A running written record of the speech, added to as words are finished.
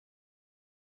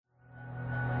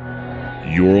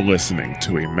You're listening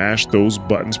to a Mash Those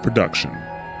Buttons production.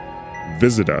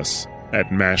 Visit us at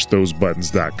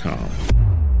mashthosebuttons.com.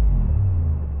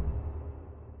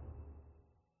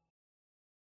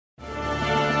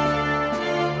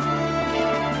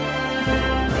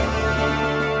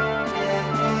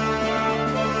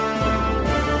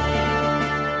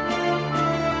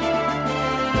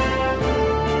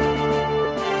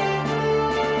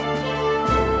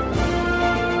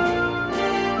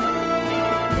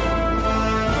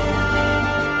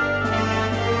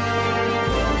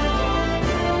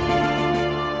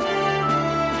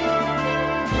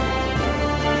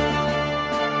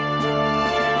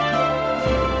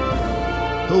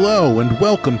 Hello and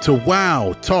welcome to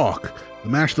WoW Talk, the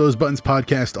Mash Those Buttons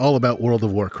podcast all about World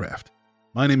of Warcraft.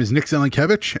 My name is Nick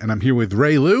Zelenkevich, and I'm here with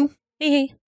Ray Lou.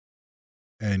 Hey.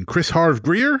 And Chris Harv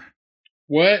Greer.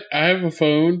 What? I have a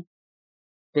phone,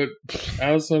 but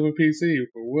I also have a PC.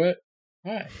 But what?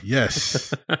 Hi.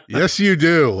 Yes. Yes, you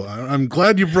do. I'm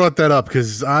glad you brought that up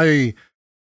because I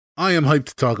am hyped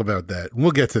to talk about that.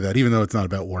 We'll get to that, even though it's not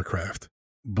about Warcraft.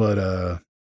 But,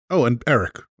 oh, and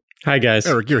Eric. Hi, guys.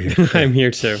 Eric, you're here. I'm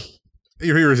here, too.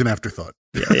 You're here as an afterthought.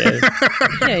 Yeah.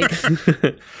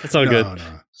 Yikes. It's all good. No.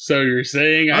 So you're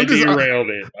saying I derailed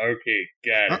it. Okay,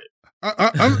 got it.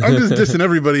 I'm just dissing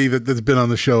everybody that's been on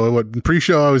the show. What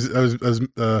pre-show I was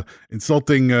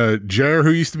insulting Jer, who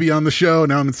used to be on the show.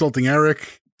 Now I'm insulting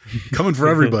Eric. Coming for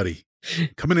everybody.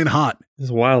 Coming in hot.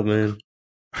 It's wild, man.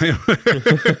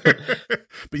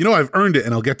 But you know, I've earned it,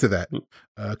 and I'll get to that.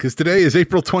 Because today is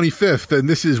April 25th, and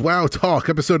this is WoW Talk,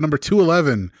 episode number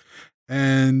 211.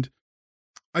 And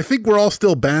I think we're all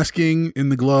still basking in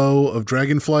the glow of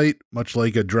Dragonflight, much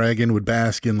like a dragon would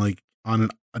bask in, like,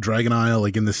 on a dragon isle,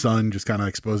 like in the sun, just kind of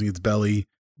exposing its belly,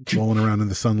 rolling around in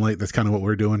the sunlight. That's kind of what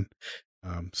we're doing.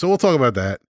 So we'll talk about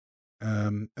that.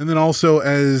 And then also,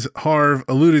 as Harv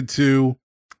alluded to,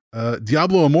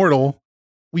 Diablo Immortal,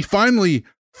 we finally,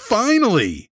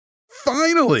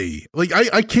 like,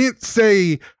 I can't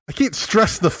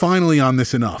stress the finally on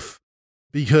this enough,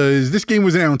 because this game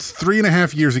was announced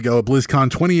 3.5 years ago at BlizzCon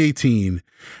 2018,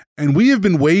 and we have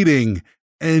been waiting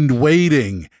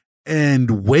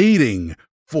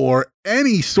for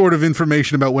any sort of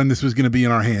information about when this was going to be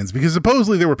in our hands, because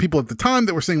supposedly there were people at the time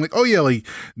that were saying, like, oh yeah, like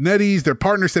NetEase, their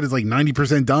partner, said it's like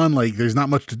 90% done, like there's not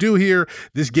much to do here,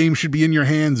 this game should be in your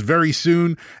hands very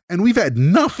soon, and we've had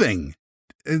nothing.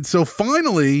 And so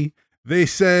finally they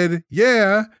said,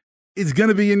 yeah, it's going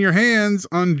to be in your hands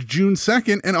on June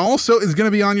 2nd, and also it's going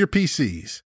to be on your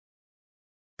PCs.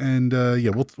 And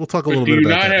yeah, we'll talk a little bit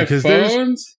about that, because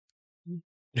phones?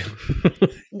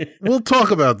 We'll talk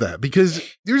about that,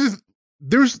 because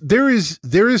there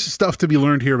is stuff to be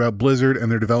learned here about Blizzard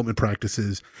and their development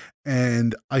practices,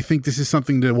 and I think this is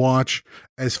something to watch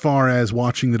as far as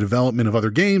watching the development of other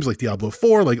games like Diablo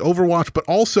 4, like Overwatch, but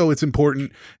also it's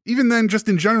important even then, just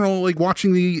in general, like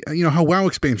watching the, you know, how WoW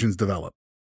expansions develop.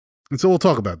 And so we'll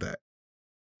talk about that.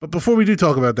 But before we do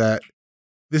talk about that,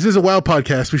 this is a WoW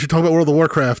podcast. We should talk about World of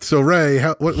Warcraft. So Ray,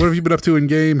 what have you been up to in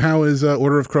game? How is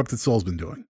Order of Corrupted Souls been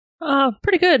doing?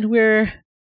 Pretty good. We're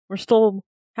still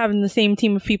having the same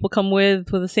team of people come with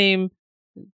the same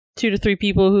 2 to 3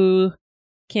 people who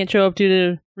can't show up due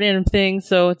to random things.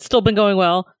 So it's still been going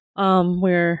well.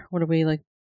 What are we, like,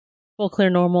 full clear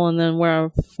normal, and then we're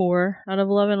 4 out of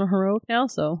 11 on heroic now.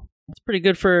 So it's pretty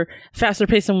good for faster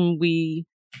pace than we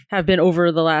have been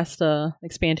over the last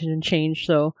expansion and change.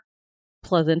 So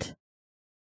pleasant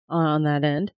on that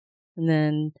end. And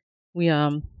then we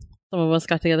some of us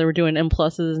got together, we're doing M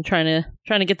pluses and trying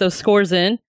to get those scores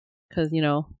in, because, you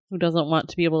know, who doesn't want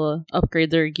to be able to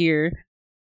upgrade their gear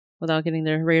without getting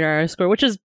their radar score, which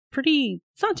is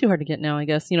it's not too hard to get now, I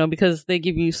guess, you know, because they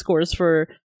give you scores for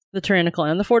the tyrannical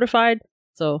and the fortified.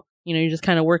 So, you know, you just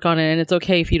kind of work on it, and it's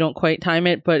okay if you don't quite time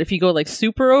it, but if you go like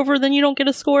super over, then you don't get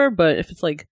a score. But if it's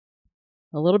like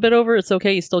a little bit over, it's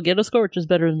okay, you still get a score, which is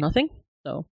better than nothing.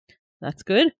 So that's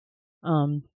good.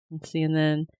 Let's see, and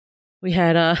then we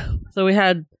had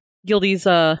guildies,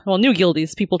 new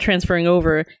guildies, people transferring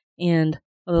over, and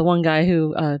the one guy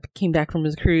who came back from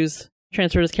his cruise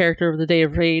transferred his character over the day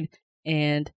of raid,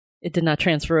 and it did not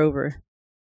transfer over.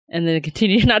 And then it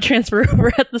continued to not transfer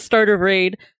over at the start of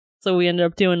raid. So we ended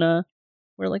up doing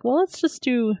we're like, well, let's just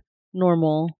do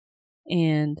normal,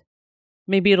 and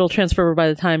maybe it'll transfer over by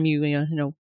the time you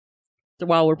know,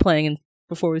 while we're playing and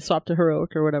before we swap to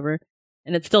heroic or whatever.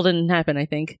 And it still didn't happen, I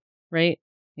think, right?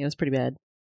 It was pretty bad.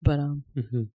 But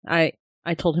I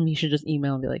told him he should just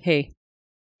email and be like, hey,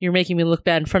 you're making me look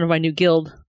bad in front of my new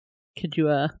guild. Could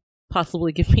you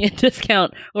possibly give me a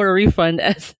discount or a refund,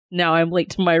 as now I'm late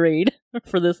to my raid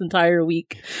for this entire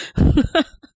week?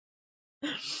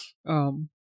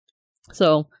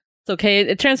 So it's okay.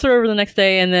 It transferred over the next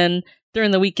day, and then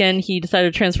during the weekend, he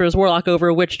decided to transfer his Warlock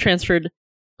over, which transferred,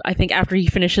 I think, after he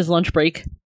finished his lunch break.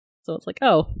 So it's like,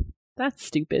 oh, that's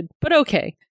stupid. But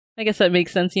okay. I guess that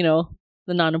makes sense, the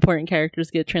non-important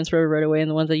characters get transferred over right away, and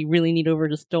the ones that you really need over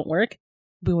just don't work.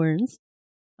 Boo-earns.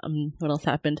 What else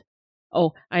happened?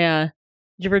 Oh, did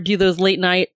you ever do those late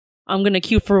night, I'm gonna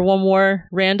queue for one more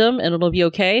random, and it'll be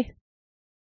okay?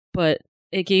 But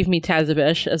it gave me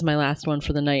Tazavesh as my last one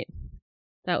for the night.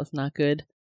 That was not good.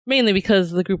 Mainly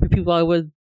because the group of people I was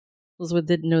with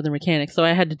didn't know the mechanics, so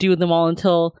I had to do them all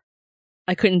until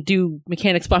I couldn't do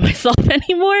mechanics by myself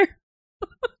anymore.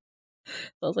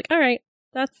 So I was like, all right,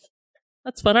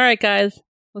 that's fun. All right, guys,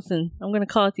 listen, I'm going to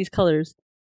call out these colors,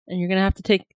 and you're going to have to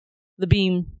take the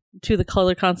beam to the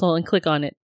color console and click on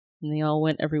it. And they all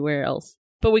went everywhere else.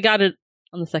 But we got it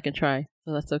on the second try,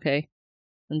 so that's okay.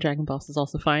 And Dragon Boss is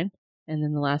also fine. And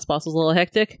then the last boss was a little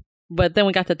hectic. But then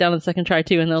we got that down on the second try,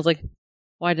 too, and I was like,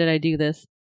 why did I do this?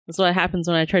 That's what happens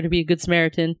when I try to be a good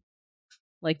Samaritan.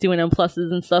 Like, doing M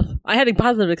pluses and stuff. I had a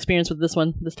positive experience with this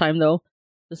one this time, though.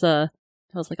 I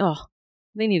was like, oh,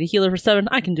 they need a healer for 7.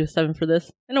 I can do a 7 for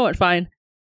this. And it went fine.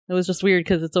 It was just weird,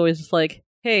 because it's always just like,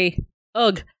 hey,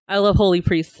 ugh, I love holy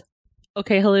priests.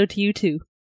 Okay, hello to you, too.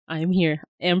 I am here.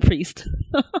 I am priest.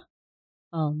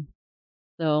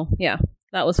 So, yeah,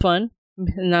 that was fun.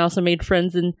 And I also made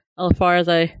friends in LFR, as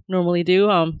I normally do.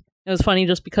 It was funny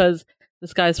just because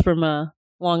this guy's from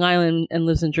Long Island and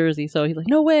lives in Jersey, so he's like,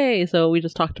 no way! So we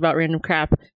just talked about random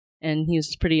crap, and he was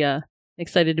just pretty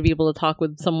excited to be able to talk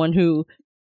with someone who,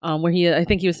 I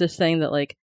think he was just saying that,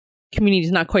 like,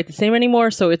 community's not quite the same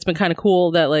anymore, so it's been kind of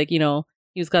cool that, like, he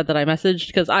was glad that I messaged,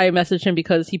 because I messaged him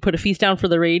because he put a feast down for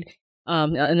the raid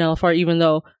in LFR, even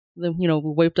though, we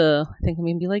wiped I think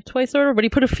maybe like twice over, but he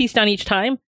put a feast down each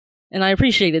time, and I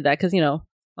appreciated that, because, a lot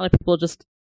of people just,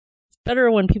 it's better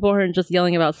when people aren't just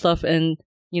yelling about stuff and,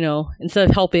 instead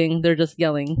of helping, they're just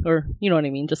yelling, or, you know what I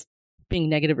mean, just being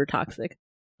negative or toxic.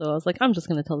 So I was like, I'm just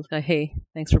going to tell this guy, hey,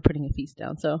 thanks for putting a feast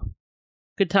down. So,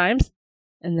 good times.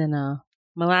 And then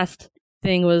my last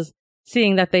thing was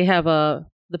seeing that they have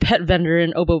the pet vendor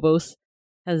in Obobos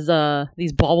has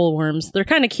these bauble worms. They're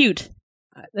kind of cute.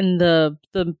 And the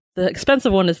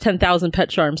expensive one is 10,000 pet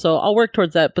charm, so I'll work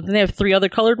towards that. But then they have 3 other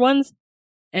colored ones,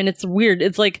 and it's weird.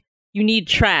 It's like you need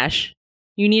trash.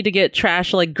 You need to get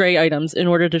trash, like gray items, in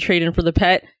order to trade in for the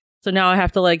pet. So now I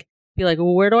have to be like,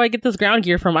 well, where do I get this ground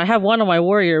gear from? I have one on my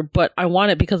warrior, but I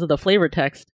want it because of the flavor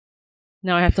text.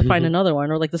 Now I have to find another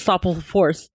one, or like the Stoppable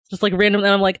Force, just like random.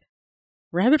 And I'm like,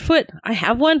 Rabbit Foot, I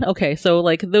have one. Okay, so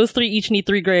like those 3 each need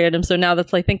 3 gray items. So now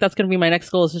I think that's gonna be my next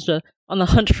goal, is just on the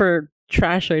hunt for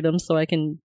trash items so I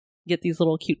can get these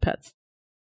little cute pets.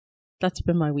 That's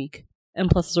been my week. M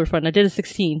pluses were fun. I did a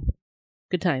 16.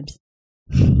 Good times.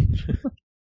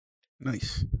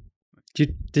 Nice.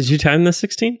 Did you time the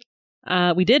 16?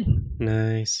 We did.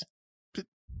 Nice.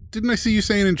 Didn't I see you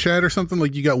saying in chat or something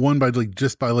like you got one by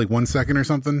just by 1 second or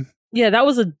something? Yeah, that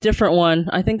was a different one.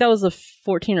 I think that was a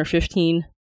 14 or 15.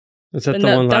 Was that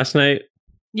the one last night?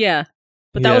 Yeah,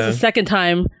 but that was the second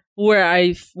time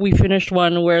where we finished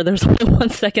one where there's only 1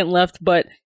 second left, but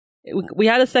we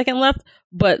had a second left,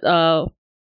 but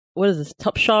what is this,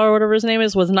 Tupshaw or whatever his name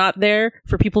is, was not there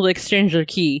for people to exchange their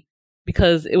key,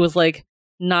 because it was it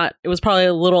was probably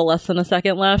a little less than a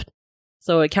second left,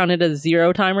 so it counted as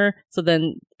 0 timer. So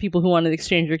then people who wanted to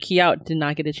exchange their key out did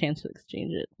not get a chance to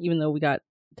exchange it, even though we got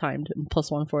timed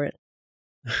 +1 for it.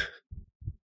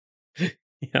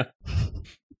 Yeah.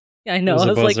 Yeah, I know. It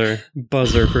was I was like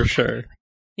buzzer for sure.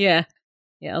 Yeah.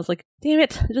 I was like, damn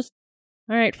it!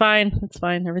 All right, fine. It's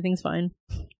fine. Everything's fine.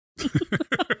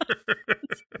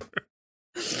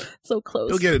 So close.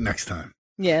 You'll get it next time.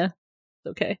 Yeah,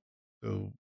 it's okay.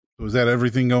 So was that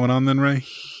everything going on then, Ray?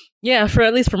 Yeah,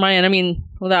 at least for my end. I mean,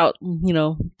 without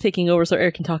taking over, so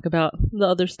Eric can talk about the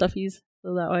other stuffies,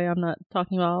 so that way I'm not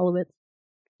talking about all of it.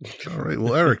 All right.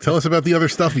 Well, Eric, tell us about the other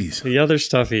stuffies. The other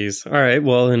stuffies. All right.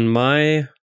 Well, in my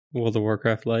World of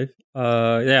Warcraft life,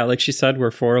 like she said,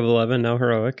 we're 4 of 11 now,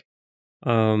 heroic.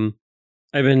 I've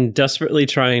been desperately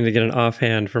trying to get an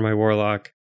offhand for my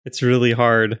Warlock. It's really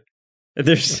hard.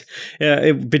 There's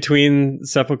between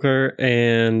Sepulchre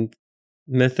and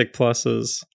Mythic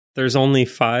pluses, there's only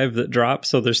 5 that drop.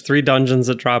 So there's 3 dungeons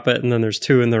that drop it, and then there's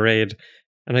 2 in the raid.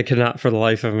 And I cannot for the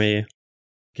life of me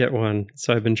get one.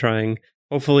 So I've been trying.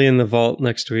 Hopefully in the vault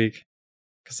next week,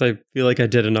 because I feel like I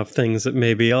did enough things that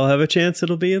maybe I'll have a chance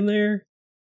it'll be in there.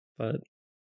 But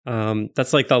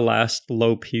that's like the last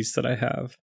low piece that I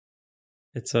have.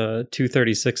 It's a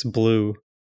 236 blue.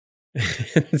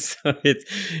 So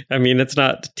it's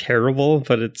not terrible,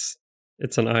 but it's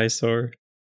an eyesore.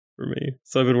 for me.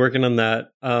 So I've been working on that.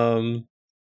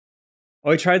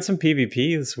 I tried some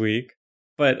PvP this week,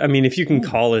 but I mean, if you can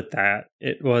call it that,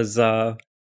 it was the,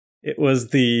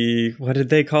 what did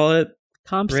they call it?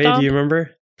 Comp Ray, Stomp? do you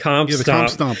remember? Comp Yeah, the Stomp. Comp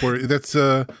Stomp, where that's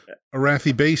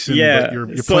Arathi Basin, Yeah, but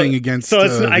you're so- playing against so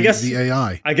it's- I guess- the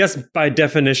AI. I guess by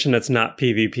definition, it's not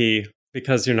PvP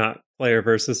because you're not player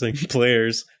versus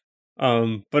players.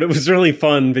 But it was really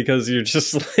fun because you're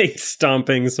just like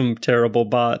stomping some terrible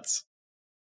bots.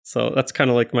 So that's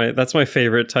kind of like that's my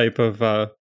favorite type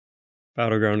of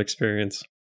Battleground experience,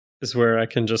 is where I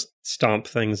can just stomp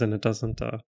things and it doesn't,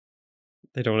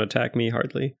 they don't attack me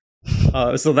hardly.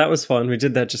 So that was fun. We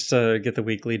did that just to get the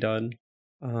weekly done.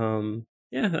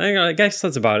 Yeah, I guess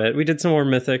that's about it. We did some more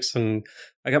mythics and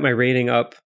I got my rating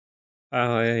up.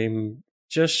 I'm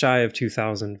just shy of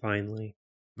 2,000 finally.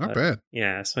 Not bad.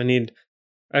 Yeah, so I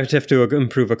have to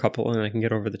improve a couple and I can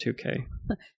get over the 2K.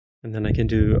 And then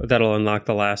that'll unlock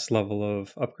the last level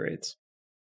of upgrades.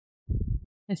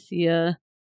 I see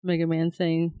Mega Man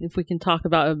saying if we can talk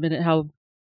about a minute how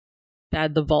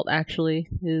bad the vault actually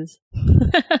is.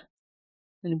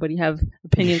 Anybody have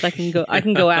opinions? I can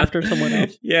go after someone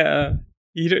else. Yeah.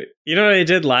 You know what I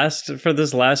did for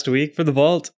this last week for the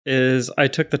vault is I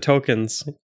took the tokens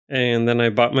and then I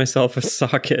bought myself a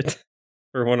socket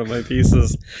for one of my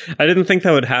pieces. I didn't think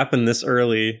that would happen this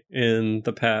early in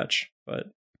the patch, but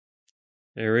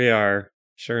here we are.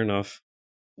 Sure enough.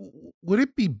 Would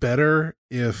it be better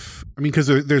if, I mean, because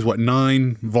there's what,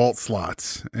 9 vault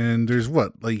slots, and there's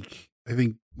what, like, I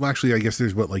think, well, actually, I guess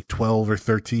there's what, like 12 or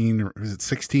 13, or is it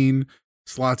 16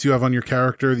 slots you have on your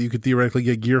character that you could theoretically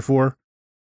get gear for?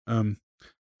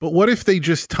 But what if they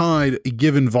just tied a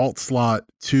given vault slot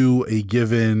to a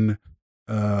given,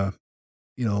 like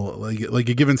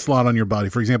a given slot on your body?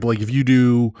 For example, like if you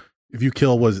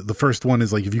kill, the first one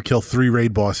is like if you kill 3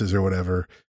 raid bosses or whatever,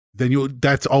 then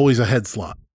that's always a head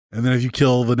slot. And then if you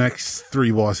kill the next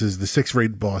 3 bosses, the 6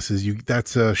 raid bosses,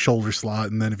 that's a shoulder slot.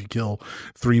 And then if you kill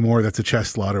 3 more, that's a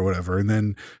chest slot or whatever. And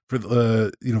then for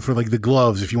for like the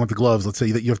gloves, if you want the gloves, let's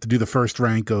say that you have to do the first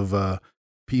rank of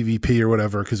PvP or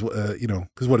whatever, because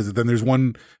what is it? Then there's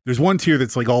one tier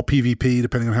that's like all PvP,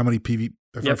 depending on how many PvP.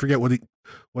 I forget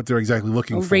what they're exactly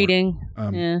looking for. Rating,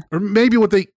 yeah, or maybe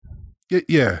what they.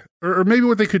 Yeah, or maybe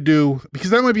what they could do,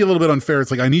 because that might be a little bit unfair.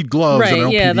 It's like I need gloves, right? And I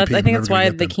don't Yeah, PvP, I think that's why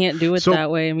they can't do it that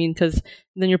way. I mean, because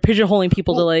then you're pigeonholing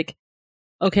people to like,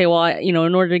 okay, well,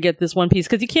 in order to get this one piece,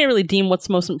 because you can't really deem what's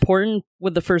most important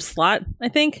with the first slot. I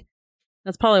think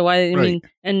that's probably why. I mean,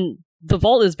 and the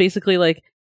vault is basically like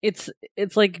it's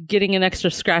like getting an extra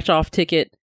scratch off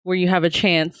ticket where you have a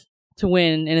chance to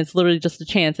win, and it's literally just a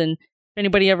chance. And if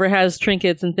anybody ever has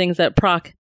trinkets and things that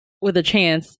proc with a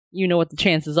chance, you know what the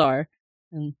chances are.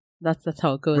 And that's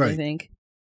how it goes, right. I think.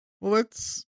 Well,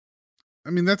 that's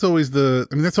always the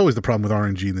problem with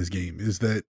RNG in this game, is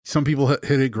that some people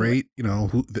hit it great.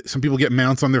 Some people get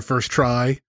mounts on their first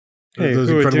try. Hey, those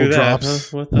incredible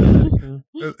drops. Huh? What the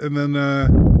heck? And then,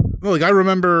 like I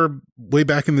remember way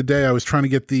back in the day, I was trying to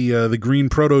get the green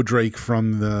proto Drake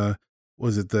from the.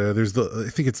 Was it I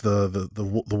think it's the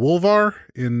Wolvar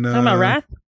in. Talking about Wrath?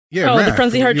 Yeah. Oh, Wrath. the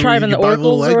Frenzy Heart Tribe and the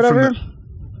Oracles or whatever.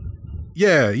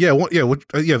 Yeah.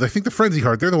 I think the Frenzy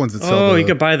Heart, they're the ones that sell. Oh, you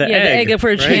could buy the egg. The egg for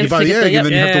a chance. You buy the egg, and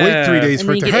then you have to wait 3 days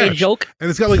for it to hatch. And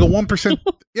it's got like a 1%.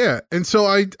 Yeah. And so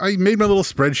I made my little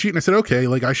spreadsheet and I said, okay,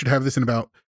 like I should have this in about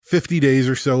 50 days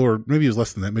or so, or maybe it was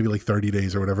less than that, maybe like 30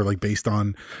 days or whatever, like based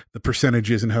on the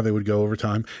percentages and how they would go over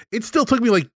time. It still took me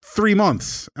like 3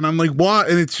 months. And I'm like, what?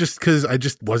 And it's just because I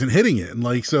just wasn't hitting it. And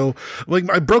like, so like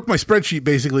I broke my spreadsheet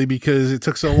basically because it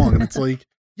took so long. And it's like,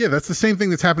 yeah, that's the same thing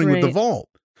that's happening with the vault.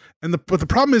 But the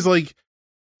problem is, like,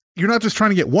 you're not just trying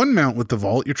to get one mount with the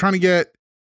vault. You're trying to get,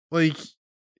 like,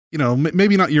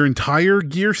 maybe not your entire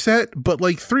gear set, but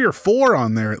like 3 or 4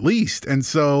 on there at least. And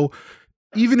so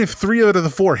even if 3 out of the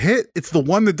 4 hit, it's the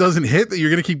one that doesn't hit that you're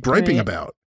going to keep griping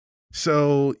about.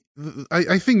 So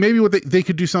I think maybe what they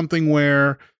could do something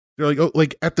where they're like, oh,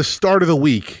 like at the start of the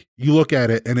week, you look at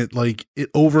it and it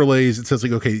overlays. It says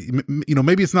like, okay,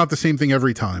 maybe it's not the same thing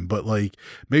every time, but like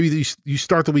maybe you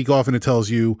start the week off and it tells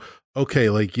you, okay,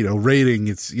 like, rating,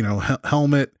 it's,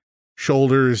 helmet,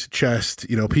 shoulders, chest,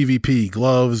 PvP,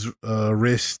 gloves,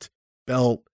 wrist,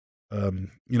 belt, and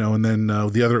then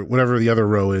the other, whatever the other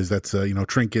row is, that's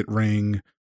trinket, ring,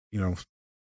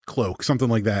 cloak, something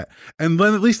like that. And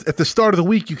then at least at the start of the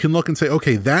week, you can look and say,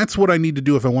 okay, that's what I need to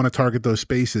do if I want to target those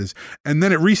spaces. And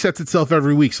then it resets itself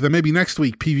every week. So then maybe next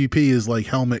week PvP is like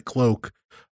helmet, cloak,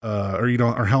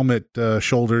 or helmet,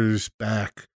 shoulders,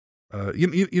 back,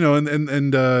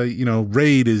 and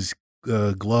raid is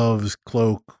gloves,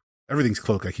 cloak. Everything's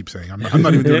cloak. I keep saying I'm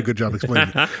not even doing a good job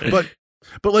explaining it. But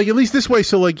But like at least this way,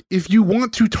 so like if you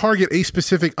want to target a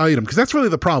specific item, because that's really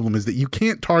the problem is that you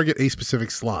can't target a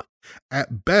specific slot.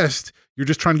 At best, you're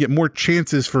just trying to get more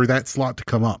chances for that slot to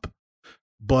come up.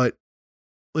 But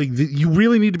like you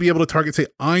really need to be able to target, say,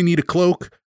 I need a cloak.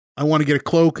 I want to get a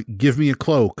cloak. Give me a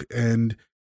cloak. And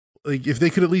like if they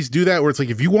could at least do that, where it's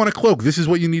like if you want a cloak, this is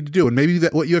what you need to do, and maybe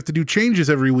that what you have to do changes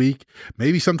every week.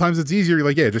 Maybe sometimes it's easier. You're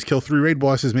like, yeah, just kill 3 raid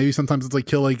bosses. Maybe sometimes it's like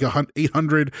kill like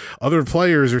 800 other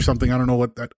players or something. I don't know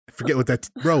what that. I forget what that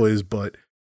row is, but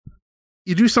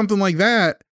you do something like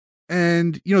that,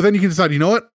 and then you can decide. You know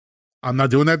what? I'm not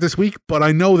doing that this week, but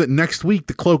I know that next week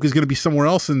the cloak is going to be somewhere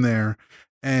else in there.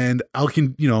 And I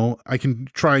can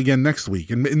try again next week.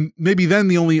 And maybe then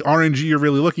the only RNG you're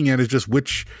really looking at is just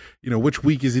which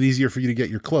week is it easier for you to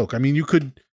get your cloak. I mean, you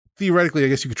could theoretically, I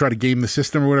guess you could try to game the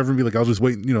system or whatever and be like, I'll just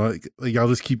wait, like I'll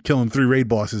just keep killing 3 raid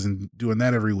bosses and doing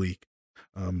that every week.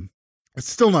 It's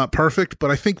still not perfect,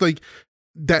 but I think like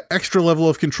that extra level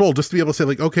of control, just to be able to say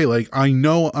like, okay, like I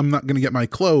know I'm not going to get my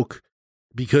cloak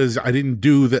because I didn't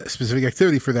do the specific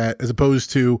activity for that, as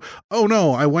opposed to, oh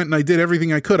no, I went and I did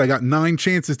everything I could. I got 9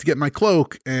 chances to get my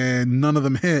cloak and none of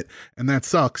them hit, and that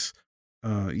sucks.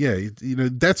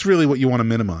 That's really what you want to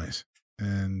minimize.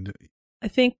 And I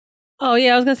think,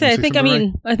 I was gonna say, I think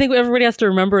everybody has to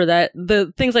remember that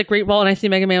the things like Great Ball, and I see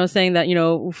Mega Man was saying that,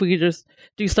 if we could just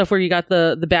do stuff where you got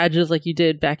the badges like you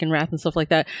did back in Wrath and stuff like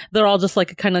that, they're all just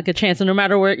like kind of like a chance, and no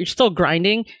matter where, you're still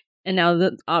grinding. And now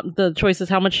the choice is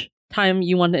how much time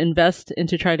you want to invest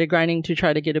into try to grinding to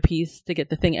try to get a piece to get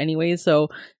the thing anyways. So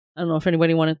I don't know if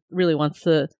anybody really wants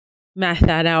to math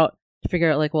that out to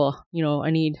figure out like, well,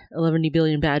 I need 11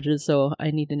 billion badges, so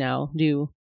I need to now do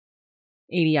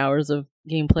 80 hours of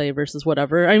gameplay versus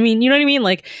whatever. I mean, you know what I mean?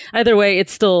 Like either way,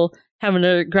 it's still having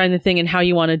to grind the thing and how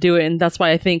you want to do it. And that's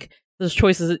why I think those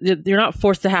choices, you're not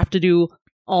forced to have to do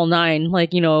all 9. Like,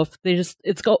 if they just,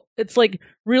 it's like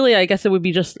really, I guess it would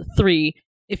be just 3.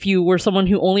 If you were someone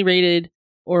who only raided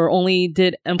or only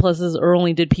did M pluses or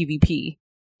only did PvP,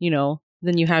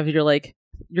 then you have your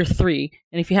 3.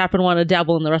 And if you happen to want to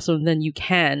dabble in the rest of them, then you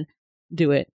can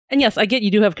do it. And yes, I get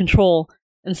you do have control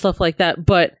and stuff like that,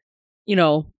 but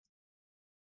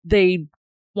they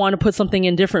want to put something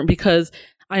in different, because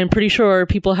I am pretty sure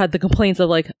people had the complaints of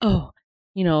like, oh,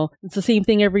 it's the same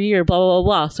thing every year, blah, blah, blah,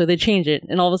 blah. So they change it.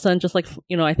 And all of a sudden, just like,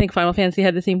 I think Final Fantasy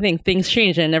had the same thing. Things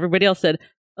changed and everybody else said,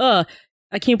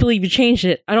 I can't believe you changed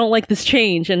it. I don't like this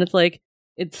change. And it's like,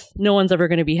 no one's ever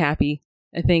going to be happy,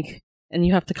 I think. And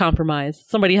you have to compromise.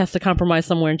 Somebody has to compromise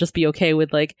somewhere and just be okay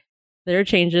with like, there are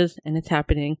changes and it's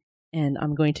happening and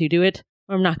I'm going to do it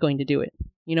or I'm not going to do it.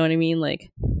 You know what I mean? Like,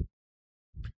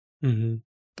 I don't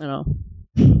know.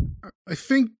 I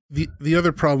think the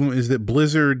other problem is that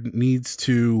Blizzard needs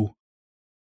to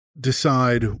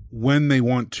decide when they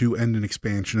want to end an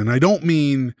expansion. And I don't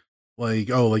mean like,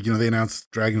 they announced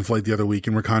Dragonflight the other week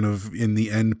and we're kind of in the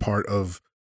end part of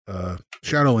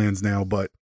Shadowlands now.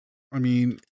 But I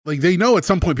mean, like they know at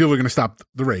some point people are going to stop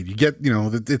the raid. You get,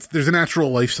 there's a natural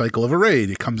life cycle of a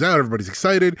raid. It comes out, everybody's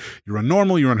excited. You run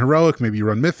normal, you run heroic, maybe you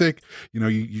run mythic.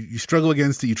 You struggle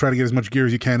against it. You try to get as much gear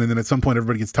as you can, and then at some point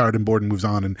everybody gets tired and bored and moves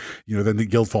on, and then the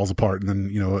guild falls apart, and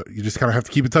then you just kind of have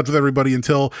to keep in touch with everybody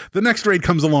until the next raid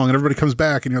comes along and everybody comes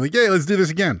back, and you're like, yeah, let's do this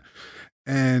again.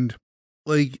 And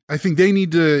like, I think they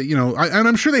need to, and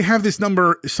I'm sure they have this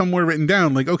number somewhere written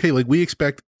down. Like, okay, like we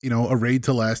expect, a raid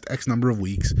to last X number of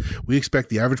weeks. We expect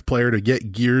the average player to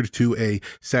get geared to a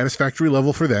satisfactory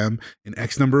level for them in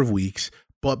X number of weeks.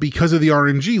 But because of the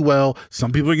RNG, well,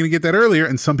 some people are going to get that earlier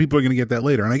and some people are going to get that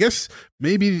later. And I guess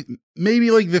maybe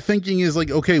like the thinking is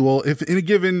like, okay, well, if in a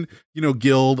given,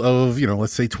 guild of,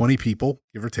 let's say 20 people,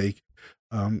 give or take,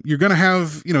 you're going to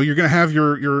have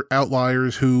your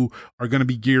outliers who are going to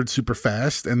be geared super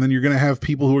fast. And then you're going to have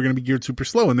people who are going to be geared super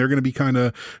slow. And they're going to be kind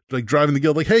of like driving the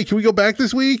guild like, hey, can we go back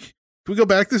this week? Can we go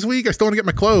back this week? I still want to get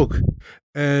my cloak.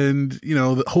 And,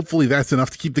 hopefully that's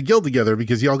enough to keep the guild together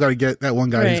because y'all got to get that one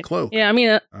guy his cloak. Yeah. I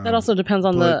mean, that also depends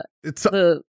on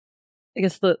the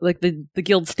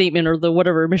guild statement or the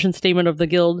whatever mission statement of the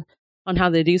guild on how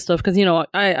they do stuff. Cause,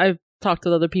 I've talked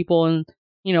with other people and,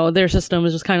 their system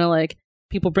is just kind of like,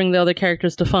 people bring the other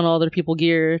characters to funnel other people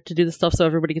gear to do the stuff so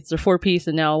everybody gets their 4-piece,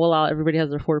 and now everybody has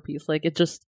their 4-piece. Like it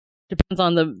just depends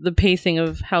on the pacing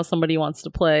of how somebody wants to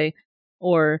play,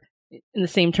 or in the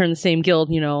same turn, the same guild,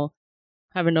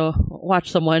 having to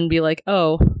watch someone be like,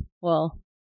 oh, well,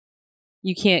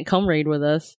 you can't come raid with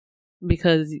us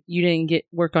because you didn't get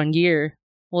work on gear.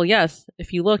 Well, yes,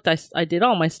 if you looked, I did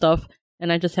all my stuff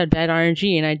and I just had bad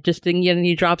RNG and I just didn't get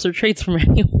any drops or traits from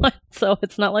anyone. So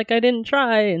it's not like I didn't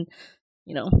try, and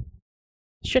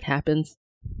shit happens.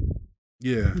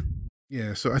 Yeah.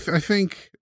 Yeah, so I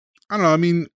think, I don't know. I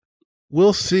mean,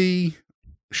 we'll see.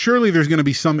 Surely there's going to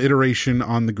be some iteration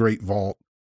on the Great Vault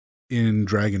in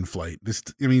Dragonflight. This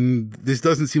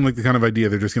doesn't seem like the kind of idea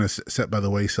they're just going to set by the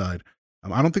wayside.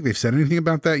 I don't think they've said anything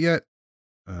about that yet,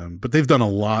 but they've done a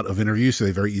lot of interviews, so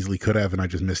they very easily could have, and I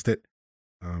just missed it.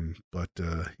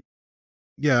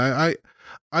 Yeah,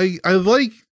 I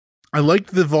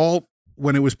liked the Vault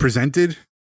when it was presented,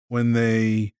 when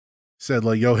they said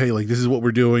like, yo, hey, like this is what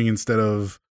we're doing instead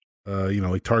of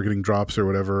like targeting drops or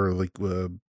whatever, like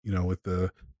with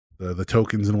the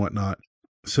tokens and whatnot.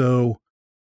 So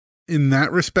in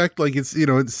that respect, like it's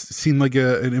seemed like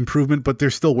an improvement, but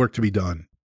there's still work to be done.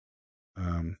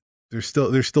 There's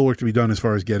still work to be done as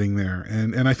far as getting there,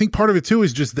 and I think part of it too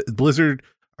is just that Blizzard.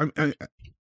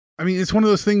 I mean, it's one of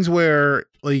those things where,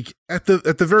 like, at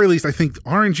the very least, I think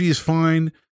RNG is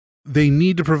fine. They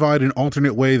need to provide an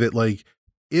alternate way that, like,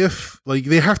 if like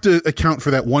they have to account for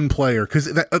that one player,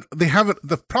 because they have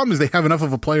the problem is they have enough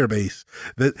of a player base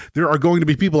that there are going to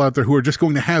be people out there who are just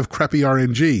going to have crappy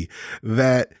RNG,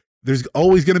 that there's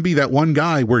always going to be that one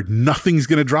guy where nothing's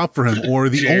going to drop for him, or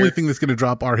the only thing that's going to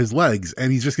drop are his legs,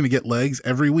 and he's just going to get legs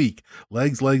every week,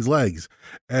 legs,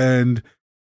 and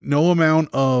no amount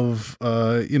of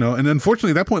and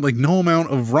unfortunately at that point, like, no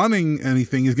amount of running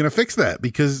anything is going to fix that,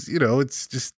 because it's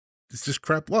just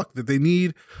crap luck that they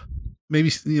need. Maybe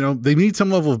they need some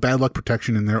level of bad luck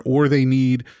protection in there, or they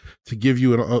need to give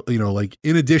you like,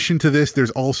 in addition to this,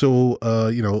 there's also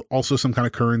also some kind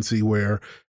of currency where,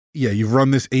 yeah, you've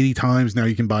run this 80 times, now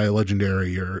you can buy a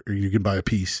legendary, or you can buy a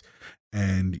piece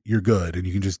and you're good and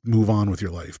you can just move on with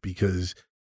your life, because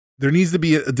there needs to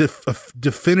be a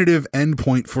definitive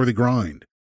endpoint for the grind,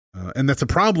 and that's a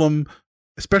problem,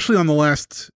 especially on the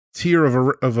last tier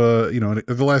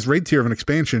the last raid tier of an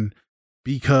expansion,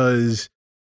 because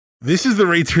this is the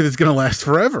raid tier that's going to last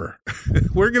forever.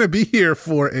 We're going to be here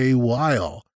for a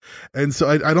while. And so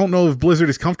I don't know if Blizzard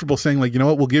is comfortable saying, like, you know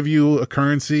what, we'll give you a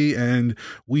currency, and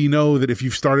we know that if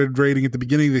you've started raiding at the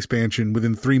beginning of the expansion,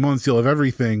 within 3 months, you'll have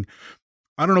everything.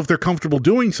 I don't know if they're comfortable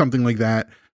doing something like that,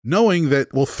 knowing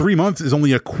that, well, 3 months is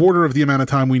only a quarter of the amount of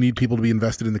time we need people to be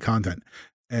invested in the content.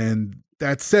 And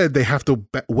that said, they have to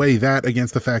weigh that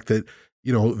against the fact that,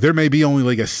 there may be only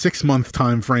like a 6-month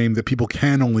time frame that people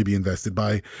can only be invested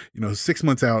by. 6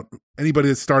 months out, anybody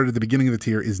that started at the beginning of the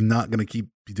tier is not going to keep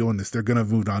doing this. They're going to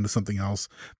have moved on to something else.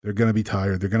 They're going to be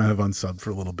tired. They're going to have unsubbed for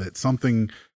a little bit.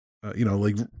 Something,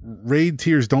 like, raid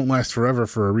tiers don't last forever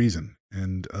for a reason.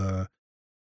 And,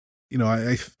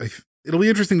 it'll be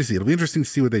interesting to see. It'll be interesting to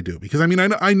see what they do, because I mean,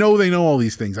 I know they know all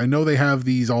these things. I know they have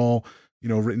these all,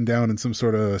 written down in some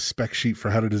sort of spec sheet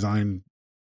for how to design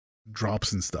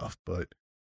drops and stuff, but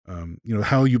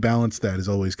how you balance that is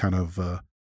always kind of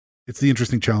it's the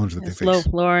interesting challenge that they face.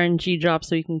 Low RNG drops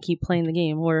so you can keep playing the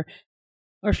game, or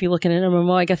if you're looking at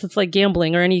MMO, I guess it's like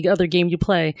gambling or any other game you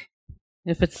play.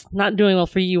 If it's not doing well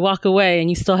for you, you walk away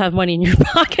and you still have money in your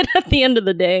pocket at the end of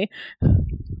the day.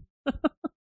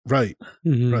 Right.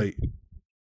 Mm-hmm. Right.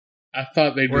 I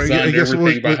thought they designed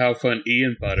everything about how fun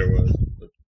Ian thought it was.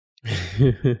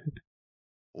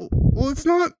 Well, it's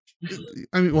not.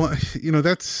 I mean, well, I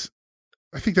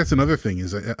think that's another thing,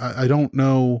 is I don't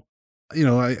know.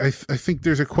 I think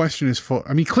there's a question as far.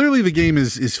 I mean, clearly the game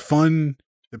is fun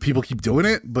that people keep doing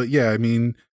it, but yeah, I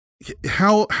mean,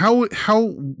 how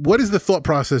what is the thought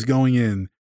process going in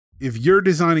if you're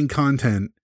designing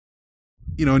content,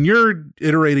 and you're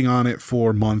iterating on it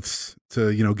for months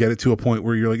to, get it to a point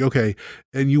where you're like, okay,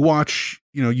 and you watch,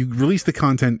 you release the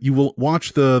content, you will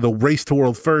watch the race to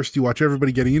world first, you watch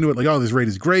everybody getting into it, like, oh, this raid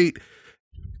is great.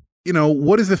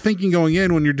 What is the thinking going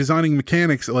in when you're designing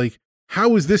mechanics? Like,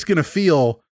 how is this going to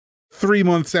feel 3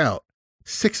 months out,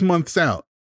 6 months out,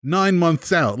 9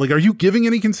 months out? Like, are you giving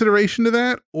any consideration to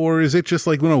that? Or is it just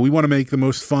like, well, no, we want to make the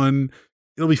most fun.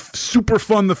 It'll be super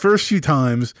fun the first few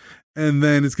times, and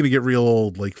then it's going to get real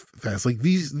old, like, fast. Like,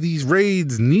 these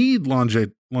raids need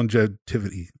latitude.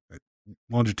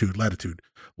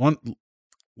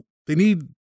 They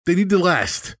need to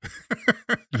last.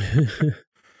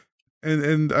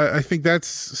 And I think that's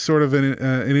sort of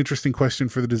an interesting question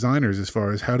for the designers, as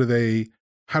far as how do they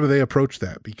approach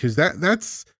that, because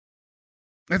that's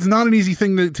not an easy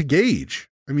thing to gauge.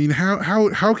 I mean,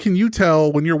 how can you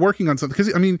tell when you're working on something?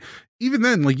 Because I mean, even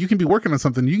then, like, you can be working on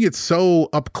something, you get so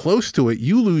up close to it,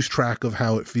 you lose track of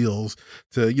how it feels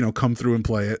to, come through and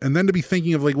play it. And then to be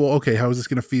thinking of like, well, okay, how is this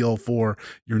going to feel for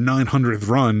your 900th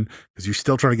run? Because you're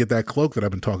still trying to get that cloak that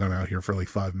I've been talking about here for like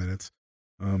 5 minutes.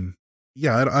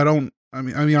 Yeah, I don't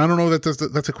know that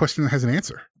that's a question that has an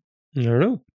answer. I don't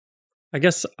know. I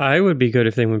guess I would be good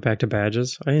if they went back to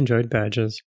badges. I enjoyed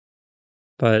badges.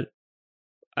 But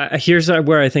here's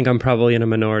where I think I'm probably in a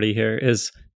minority here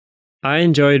is I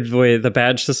enjoyed the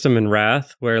badge system in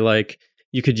Wrath, where like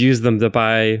you could use them to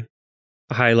buy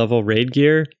high level raid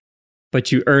gear,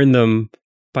 but you earn them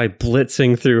by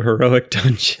blitzing through heroic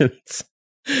dungeons.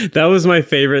 That was my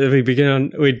favorite.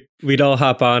 We'd all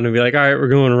hop on and be like, all right, we're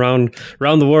going around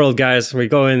the world, guys. We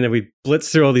go in and we blitz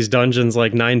through all these dungeons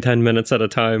like 9-10 minutes at a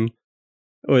time.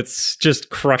 It's just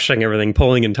crushing everything,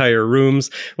 pulling entire rooms,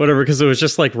 whatever, because it was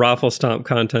just like raffle stomp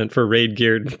content for raid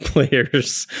geared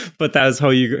players. But that's how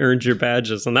you earned your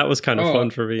badges, and that was kind of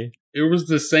fun for me. It was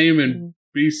the same in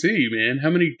BC, man. How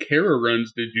many Kara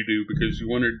runs did you do because you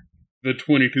wanted the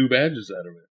 22 badges out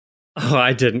of it? Oh,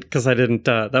 I didn't, because I didn't.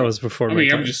 That was before. I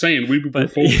mean, I'm just saying, we were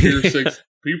full tier 6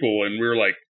 people, and we were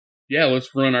like, yeah,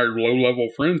 let's run our low level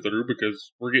friend through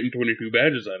because we're getting 22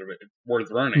 badges out of it. It's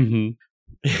worth running. Mm-hmm.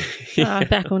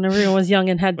 Back when everyone was young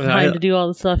and had time to do all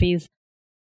the stuffies.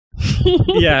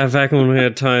 Yeah, back when we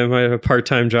had time, I had a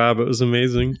part-time job. It was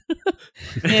amazing. Yeah,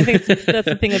 I think that's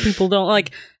the thing that people don't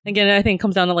like. Again, I think it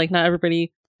comes down to like not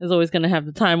everybody is always going to have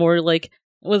the time, or like,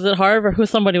 was it hard, or who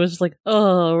somebody was just like,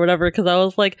 oh, or whatever. Because I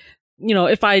was like,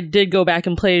 if I did go back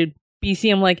and play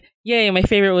BC, I'm like, yay, my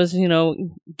favorite was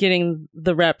getting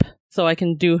the rep so I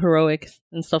can do heroics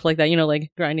and stuff like that.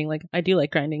 Like grinding. Like I do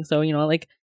like grinding, so like.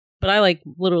 But I like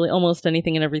literally almost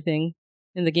anything and everything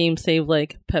in the game, save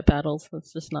like pet battles.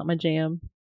 That's just not my jam.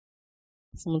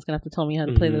 Someone's gonna have to tell me how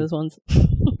to play those ones.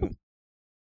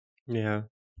 Yeah.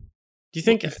 Do you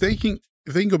think if they can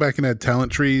go back and add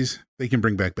talent trees, they can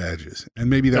bring back badges?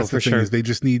 And maybe that's the thing is they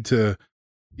just need to,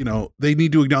 they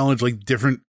need to acknowledge like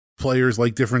different players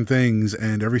like different things,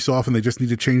 and every so often they just need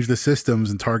to change the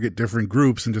systems and target different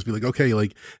groups and just be like, okay,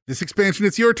 like this expansion,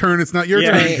 it's your turn, it's not your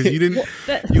turn because you didn't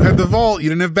you had the vault, you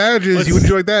didn't have badges, you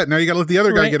enjoyed that, now you gotta let the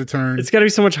other guy get a turn. It's gotta be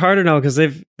so much harder now because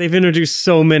they've introduced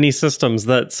so many systems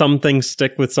that some things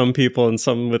stick with some people and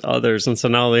some with others, and so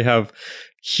now they have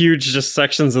huge just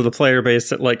sections of the player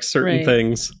base that like certain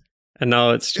things, and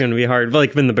now it's going to be hard. But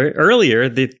like in the earlier,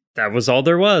 that was all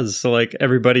there was, so like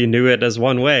everybody knew it as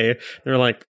one way. They're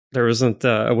like, there wasn't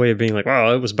a way of being like,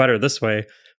 well, it was better this way,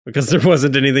 because there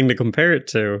wasn't anything to compare it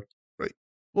to. Right.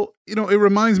 Well, it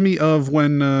reminds me of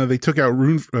when they took out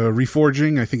rune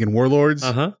reforging, I think in Warlords.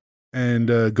 And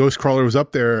Ghostcrawler was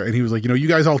up there, and he was like, you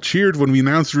guys all cheered when we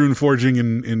announced rune forging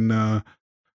in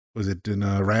was it in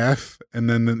Wrath? And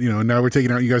then, now we're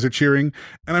taking out, you guys are cheering.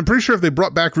 And I'm pretty sure if they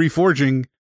brought back reforging,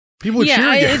 people would cheer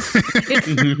again.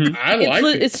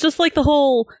 It's just like the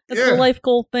whole, the life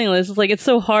goal thing. It's just like, it's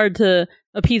so hard to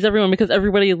appease everyone because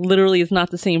everybody literally is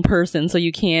not the same person. So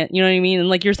you can't, you know what I mean? And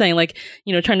like you're saying, like,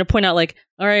 trying to point out like,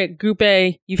 all right, group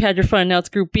A, you've had your fun, now it's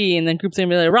group B. And then group C going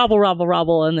to be like, robble, robble,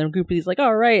 robble. And then group B is like,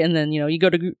 all right. And then, you go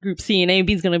to group C and A and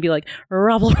B is going to be like,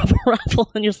 robble, robble,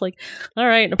 robble. And you're just like, all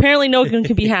right, apparently no one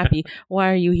can be happy.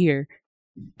 Why are you here?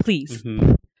 Please.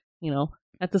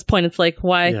 At this point, it's like,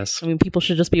 why? Yes. I mean, people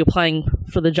should just be applying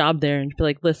for the job there and be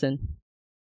like, listen,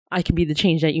 I can be the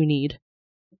change that you need.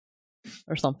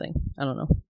 Or something. I don't know.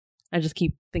 I just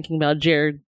keep thinking about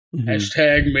Jared.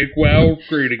 Hashtag make WoW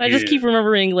great again. I just keep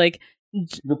remembering, like...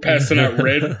 We're passing out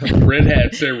red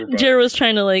hats everybody. Jared was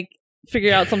trying to, like,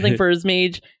 figure out something for his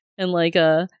mage, and, like,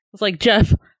 it's like,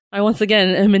 Jeff, I once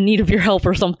again am in need of your help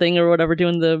or something, or whatever,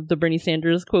 doing the Bernie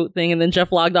Sanders quote thing, and then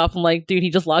Jeff logged off. I'm like, dude,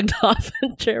 he just logged off.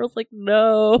 And Jared was like,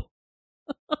 no.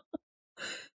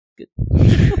 Good.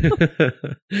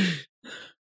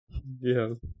 Yeah.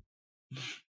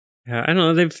 Yeah, I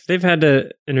don't know. They've had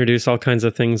to introduce all kinds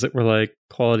of things that were like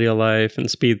quality of life and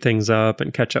speed things up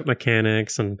and catch up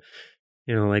mechanics and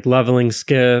like leveling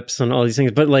skips and all these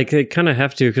things. But like they kind of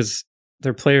have to because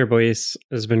their player base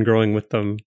has been growing with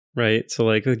them, right? So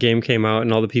like the game came out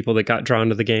and all the people that got drawn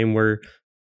to the game were,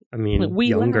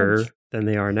 younger than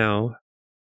they are now.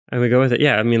 And we go with it.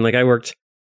 Yeah, I mean, like I worked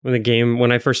with the game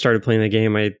when I first started playing the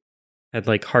game. I had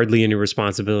like hardly any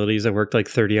responsibilities. I worked like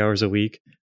 30 hours a week.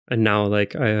 And now,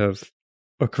 like, I have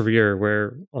a career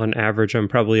where, on average, I'm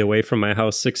probably away from my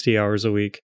house 60 hours a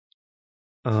week.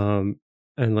 And,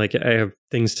 like, I have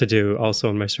things to do also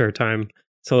in my spare time.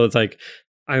 So it's like,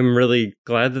 I'm really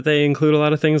glad that they include a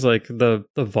lot of things like the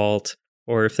vault,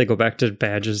 or if they go back to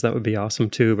badges, that would be awesome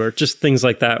too. But just things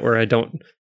like that where I don't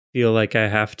feel like I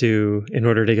have to, in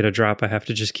order to get a drop, I have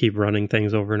to just keep running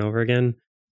things over and over again.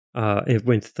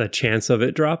 With the chance of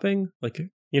it dropping, like,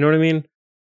 you know what I mean?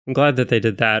 I'm glad that they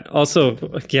did that. Also,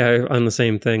 yeah, on the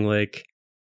same thing, like,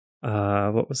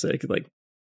 what was it? Like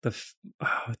the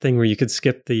thing where you could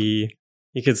skip the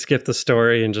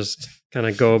story and just kind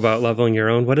of go about leveling your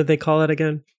own. What did they call it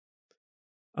again?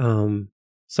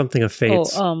 Something of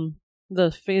fates. The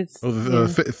Fates. Oh, the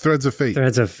Threads of Fate.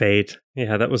 Threads of Fate.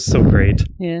 Yeah, that was so great.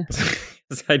 Yeah.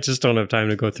 I just don't have time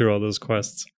to go through all those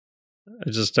quests. I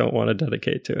just don't want to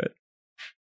dedicate to it.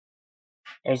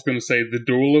 I was going to say the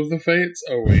Duel of the Fates.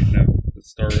 Oh wait, no,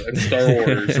 it's Star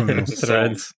Wars. It's a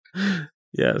Threads.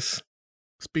 Yes.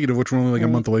 Speaking of which, we're only like a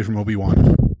month away from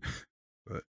Obi-Wan.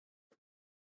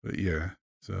 But yeah,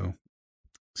 so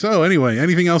anyway,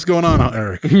 anything else going on,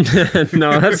 Eric?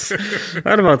 No,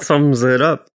 that about sums it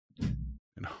up.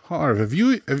 And Harv, have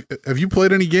you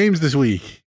played any games this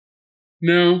week?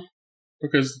 No,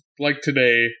 because like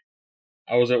today,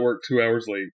 I was at work 2 hours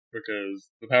late because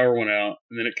the power went out,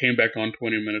 and then it came back on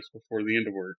 20 minutes before the end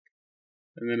of work.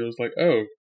 And then it was like, oh,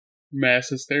 mass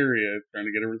hysteria, trying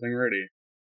to get everything ready.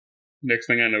 Next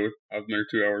thing I know, I'm there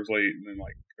 2 hours late, and then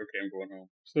like, okay, I'm going home.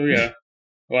 So yeah,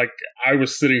 like I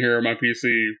was sitting here on my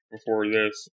PC before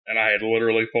this, and I had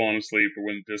literally fallen asleep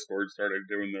when Discord started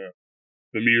doing the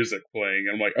music playing.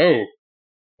 And I'm like, oh,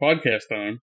 podcast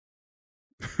time.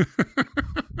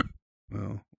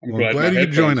 Well, I'm glad you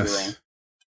could join us.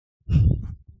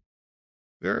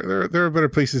 There are better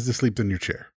places to sleep than your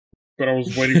chair. But I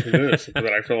was waiting for this,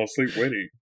 but I fell asleep waiting.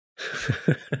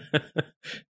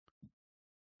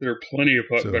 There are plenty of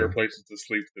better places to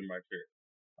sleep than my chair.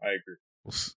 I agree.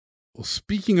 Well,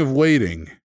 speaking of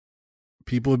waiting,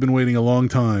 people have been waiting a long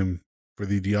time for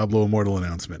the Diablo Immortal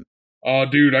announcement. Oh,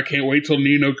 dude, I can't wait till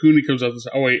Ni no Kuni comes out this.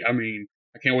 Oh wait, I mean,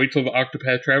 I can't wait till the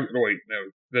Octopath Traveler. No, wait,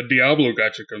 no, the Diablo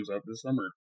Gacha comes out this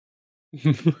summer.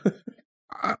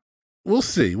 We'll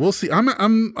see.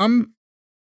 I'm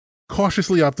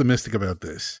cautiously optimistic about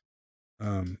this,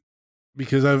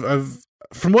 because I've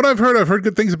from what I've heard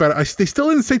good things about it. They still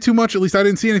didn't say too much. At least I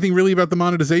didn't see anything really about the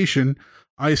monetization.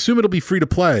 I assume it'll be free to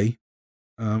play,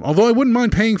 although I wouldn't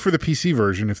mind paying for the PC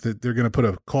version if they're going to put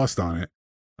a cost on it.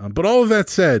 But all of that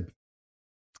said,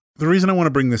 the reason I want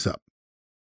to bring this up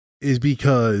is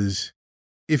because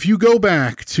if you go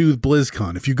back to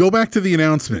BlizzCon, if you go back to the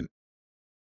announcement,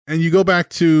 and you go back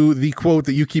to the quote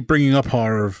that you keep bringing up,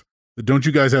 Harv, that don't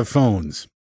you guys have phones?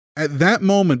 At that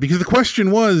moment, because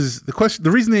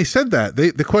the reason they said that,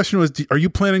 the question was, are you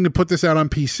planning to put this out on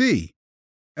PC?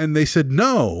 And they said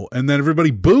no, and then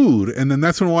everybody booed, and then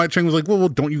that's when Wyatt Cheng was like, well,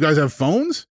 don't you guys have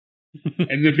phones?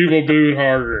 And the people booed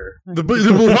harder. The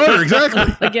booed harder,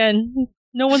 exactly. Again,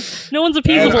 no one's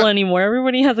appeasable anymore.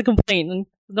 Everybody has a complaint, and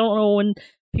I don't know when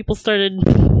people started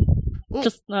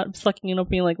just not sucking it up,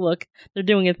 being like, look, they're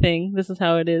doing a thing. This is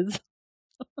how it is.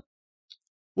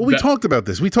 Well, we talked about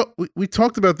this. We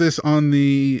talked about this on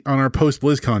our post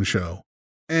BlizzCon show,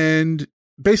 and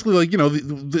basically, like, you know,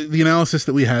 the analysis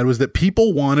that we had was that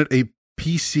people wanted a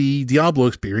PC Diablo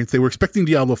experience. They were expecting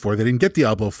Diablo 4. They didn't get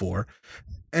Diablo 4,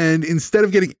 and instead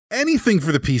of getting anything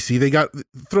for the PC, they got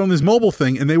thrown this mobile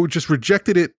thing, and they were just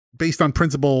rejected it based on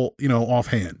principle, you know,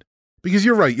 offhand. Because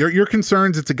you're right, your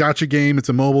concerns. It's a gacha game. It's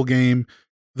a mobile game.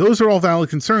 Those are all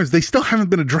valid concerns. They still haven't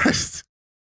been addressed.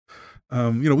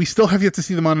 You know, we still have yet to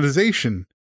see the monetization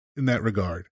in that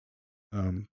regard.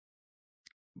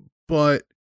 But,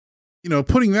 you know,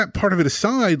 putting that part of it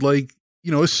aside, like,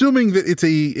 you know, assuming that it's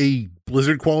a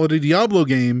Blizzard quality Diablo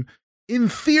game, in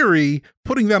theory,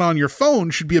 putting that on your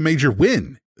phone should be a major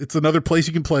win. It's another place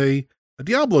you can play a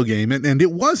Diablo game, and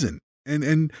it wasn't.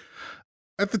 And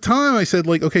at the time I said,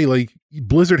 like, okay, like,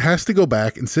 Blizzard has to go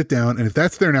back and sit down, and if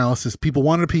that's their analysis, people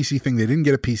wanted a PC thing, they didn't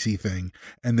get a PC thing,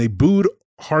 and they booed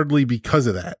hardly because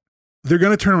of that. They're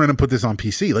going to turn around and put this on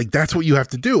PC. Like, that's what you have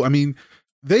to do. I mean,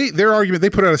 their argument,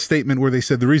 they put out a statement where they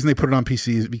said the reason they put it on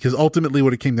PC is because ultimately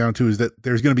what it came down to is that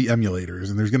there's going to be emulators,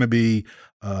 and there's going to be,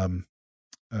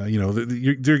 you know,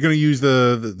 they're going to use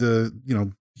the you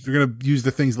know, they're going to use the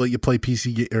things that let you play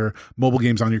PC or mobile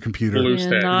games on your computer.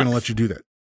 They're going to let you do that.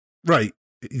 Right.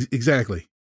 Exactly.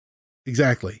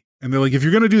 And they're like, if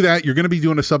you're going to do that, you're going to be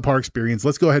doing a subpar experience.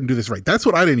 Let's go ahead and do this right. That's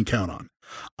what I didn't count on.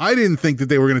 I didn't think that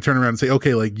they were going to turn around and say,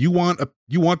 okay, like, you want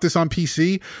this on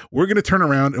PC? We're going to turn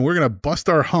around and we're going to bust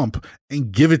our hump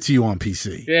and give it to you on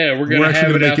PC. Yeah, we're going to actually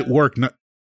going to make it work. We're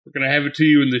going to have it to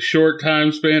you in the short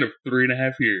time span of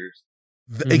 3.5 years.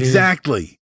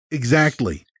 Exactly.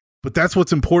 But that's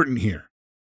what's important here,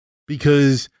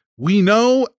 because we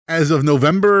know as of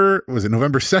November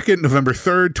 2nd, November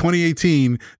 3rd,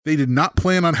 2018, they did not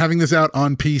plan on having this out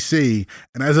on PC.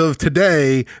 And as of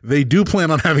today, they do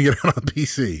plan on having it out on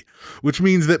PC, which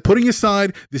means that, putting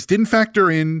aside, this didn't factor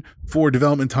in for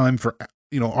development time for,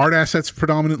 you know, art assets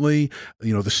predominantly,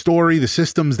 you know, the story, the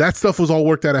systems, that stuff was all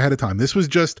worked out ahead of time. This was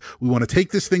just, we want to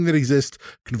take this thing that exists,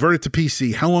 convert it to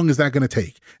PC. How long is that going to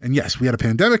take? And yes, we had a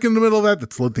pandemic in the middle of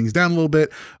that slowed things down a little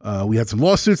bit. We had some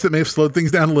lawsuits that may have slowed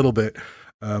things down a little bit.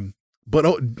 But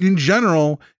in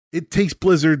general, it takes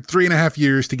Blizzard 3.5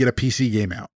 years to get a PC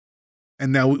game out.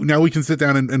 And now we can sit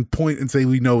down and point and say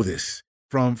we know this.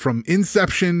 From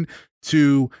inception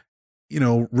to,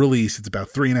 release, it's about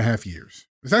 3.5 years.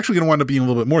 It's actually going to wind up being a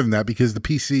little bit more than that because the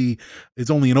PC is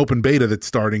only an open beta that's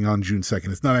starting on June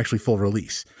 2nd. It's not actually full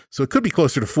release. So it could be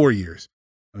closer to 4 years.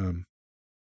 And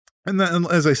then,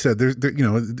 as I said,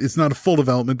 it's not a full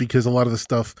development because a lot of the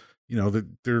stuff,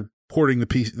 they're porting the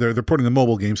PC, they're porting the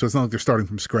mobile game. So it's not like they're starting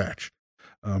from scratch.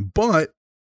 But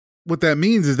what that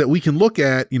means is that we can look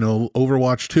at,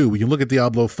 Overwatch 2, we can look at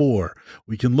Diablo 4,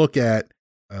 we can look at,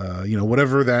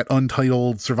 whatever that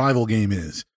untitled survival game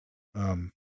is.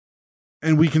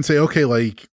 And we can say, okay,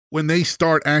 like when they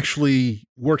start actually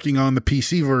working on the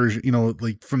PC version,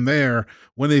 like from there,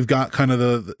 when they've got kind of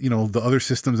the other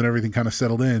systems and everything kind of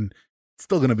settled in, it's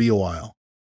still going to be a while.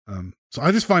 So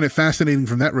I just find it fascinating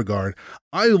from that regard.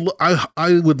 I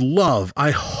would love,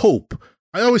 I hope,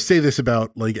 I always say this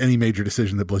about like any major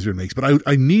decision that Blizzard makes, but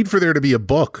I need for there to be a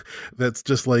book that's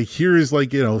just like, here is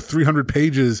like, 300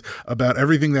 pages about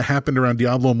everything that happened around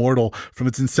Diablo Immortal from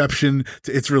its inception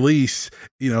to its release.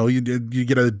 You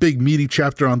get a big meaty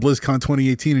chapter on BlizzCon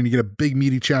 2018 and you get a big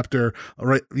meaty chapter,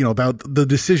 right, about the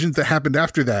decisions that happened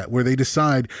after that, where they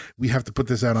decide we have to put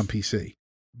this out on PC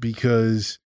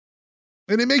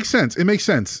and it makes sense. It makes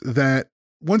sense that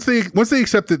once they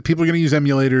accept that people are going to use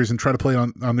emulators and try to play it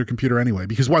on their computer anyway,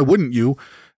 because why wouldn't you?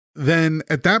 Then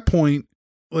at that point,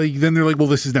 then they're like, well,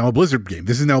 this is now a Blizzard game.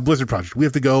 This is now a Blizzard project. We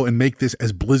have to go and make this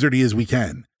as Blizzardy as we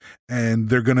can. And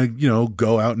they're going to,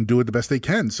 go out and do it the best they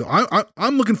can. So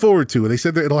I'm looking forward to it. They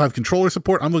said that it'll have controller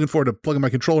support. I'm looking forward to plugging my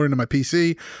controller into my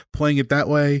PC, playing it that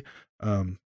way. I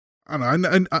don't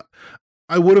know.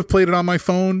 I would have played it on my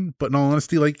phone, but in all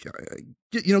honesty,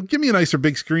 give me a nicer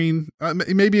big screen.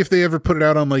 Maybe if they ever put it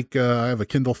out on I have a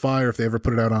Kindle Fire, if they ever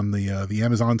put it out on the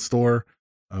Amazon store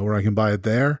where I can buy it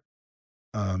there,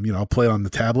 I'll play it on the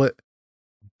tablet.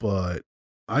 But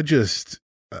I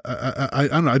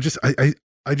don't know.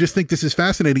 I just think this is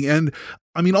fascinating. And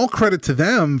I mean, all credit to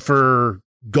them for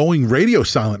going radio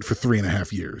silent for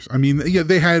 3.5 years. I mean, yeah,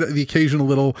 they had the occasional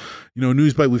little,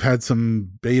 news bite. We've had some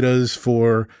betas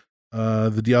for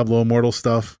the Diablo Immortal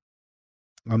stuff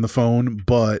on the phone,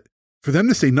 but for them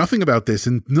to say nothing about this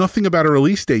and nothing about a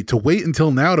release date, to wait until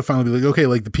now to finally be like, okay,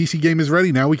 like the PC game is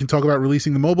ready. Now we can talk about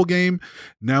releasing the mobile game.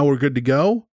 Now we're good to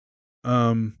go.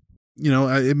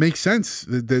 It makes sense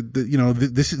that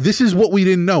this is what we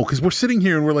didn't know. Cause we're sitting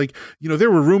here and we're like, there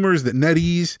were rumors that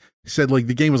NetEase said like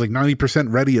the game was like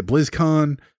 90% ready at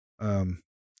BlizzCon.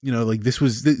 This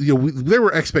was, there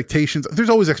were expectations. There's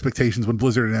always expectations when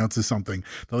Blizzard announces something.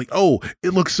 They're like, oh,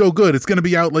 it looks so good. It's going to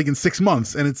be out like in 6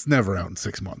 months, and it's never out in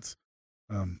 6 months.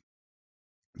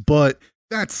 But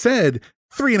that said,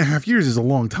 3.5 years is a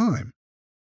long time.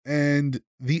 And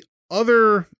the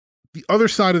other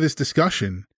side of this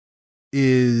discussion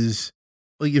is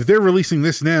like, if they're releasing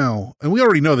this now, and we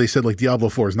already know they said like Diablo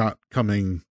 4 is not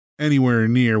coming anywhere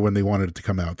near when they wanted it to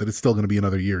come out, that it's still going to be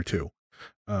another year or two.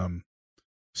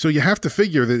 So you have to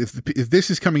figure that if this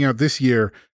is coming out this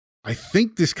year, I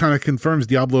think this kind of confirms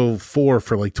Diablo 4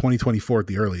 for like 2024 at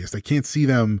the earliest. I can't see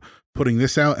them putting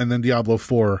this out and then Diablo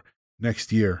 4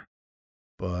 next year,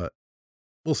 but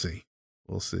we'll see.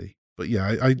 We'll see. But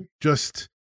yeah,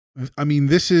 I mean,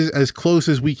 this is as close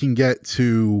as we can get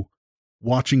to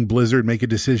watching Blizzard make a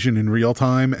decision in real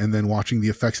time and then watching the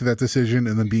effects of that decision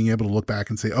and then being able to look back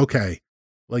and say, okay,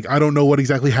 like, I don't know what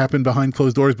exactly happened behind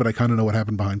closed doors, but I kind of know what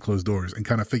happened behind closed doors and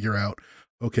kind of figure out,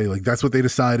 okay, like that's what they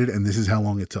decided and this is how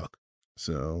long it took.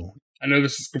 So I know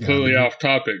this is completely off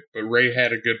topic, but Ray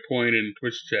had a good point in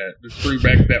Twitch chat. Just bring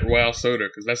back that WoW soda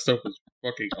because that stuff was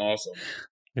fucking awesome.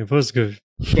 It was good.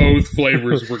 Both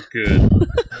flavors were good.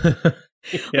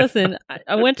 Yeah. Listen,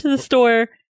 I went to the store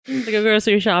to go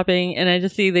grocery shopping, and I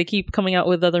just see they keep coming out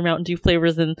with other Mountain Dew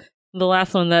flavors, and the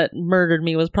last one that murdered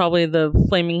me was probably the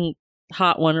flaming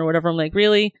hot one or whatever. I'm like,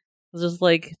 really? It was just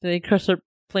like, they crush their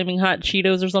flaming hot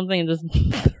Cheetos or something and just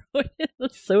throw it in the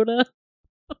soda.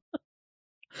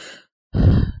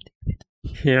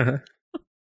 Yeah.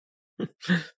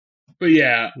 But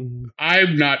yeah,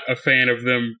 I'm not a fan of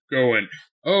them going,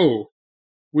 oh,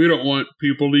 we don't want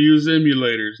people to use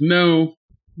emulators. No.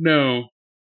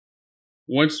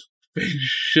 Once they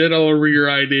shit all over your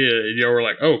idea and y'all were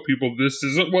like, oh, people, this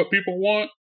isn't what people want.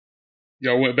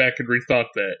 Y'all went back and rethought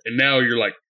that. And now you're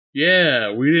like,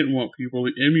 yeah, we didn't want people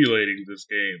emulating this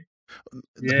game.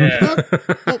 Yeah.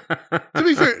 To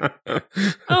be fair.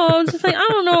 Oh, I'm just saying, I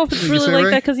don't know if it's really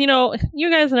like that because, you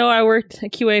guys know I worked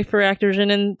at QA for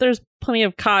Activision and there's plenty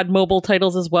of COD mobile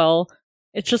titles as well.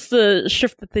 It's just the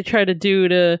shift that they try to do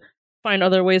to find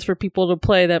other ways for people to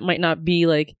play that might not be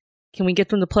like can we get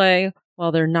them to play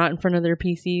while they're not in front of their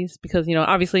PCs? Because,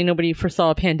 obviously nobody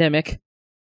foresaw a pandemic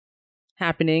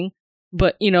happening.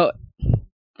 But, I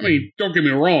mean, don't get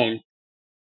me wrong.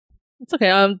 it's okay.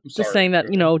 I'm just saying that,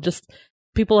 just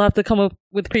people have to come up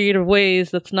with creative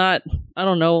ways that's not, I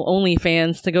don't know,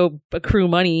 OnlyFans to go accrue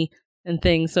money and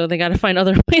things. So they got to find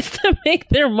other ways to make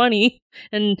their money.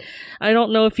 And I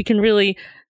don't know if you can really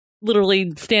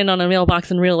literally stand on a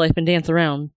mailbox in real life and dance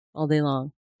around all day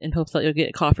long in hopes that you'll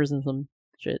get coffers and some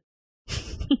shit.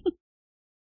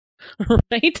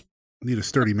 Right? Need a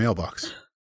sturdy mailbox.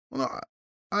 Well, no,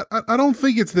 I don't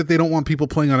think it's that they don't want people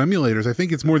playing on emulators. I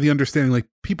think it's more the understanding like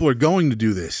people are going to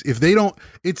do this. If they don't,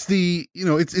 it's the,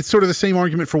 it's sort of the same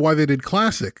argument for why they did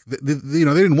Classic. They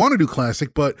didn't want to do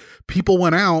Classic, but people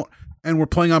went out and were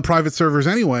playing on private servers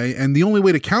anyway. And the only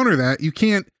way to counter that, you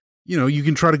can't, you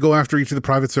can try to go after each of the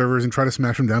private servers and try to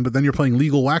smash them down, but then you're playing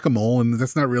legal whack-a-mole, and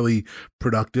that's not really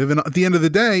productive. And at the end of the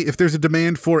day, if there's a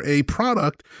demand for a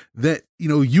product that,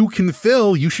 you can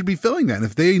fill, you should be filling that. And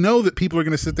if they know that people are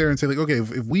going to sit there and say, like, okay,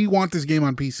 if we want this game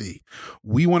on PC,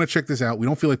 we want to check this out, we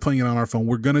don't feel like playing it on our phone,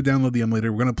 we're going to download the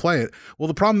emulator, we're going to play it. Well,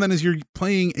 the problem then is you're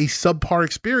playing a subpar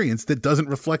experience that doesn't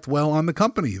reflect well on the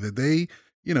company, that they...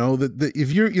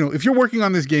 if you're working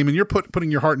on this game and you're putting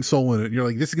your heart and soul in it, and you're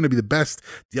like, this is going to be the best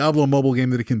Diablo mobile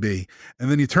game that it can be, and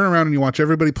then you turn around and you watch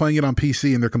everybody playing it on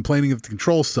PC and they're complaining that the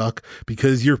controls suck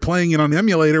because you're playing it on the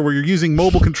emulator where you're using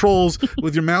mobile controls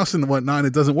with your mouse and whatnot, and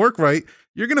it doesn't work right,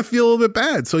 you're going to feel a little bit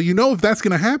bad. So if that's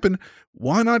going to happen,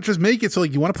 why not just make it so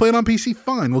like you want to play it on PC?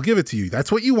 Fine, we'll give it to you.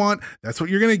 That's what you want. That's what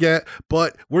you're going to get.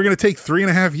 But we're going to take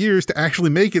 3.5 years to actually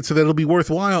make it so that it'll be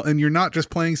worthwhile. And you're not just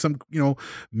playing some,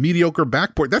 mediocre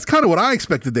backport. That's kind of what I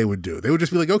expected they would do. They would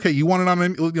just be like, okay, you want it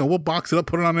on, we'll box it up,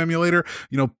 put it on an emulator,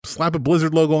 slap a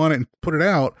Blizzard logo on it and put it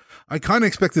out. I kind of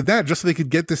expected that just so they could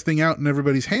get this thing out in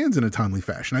everybody's hands in a timely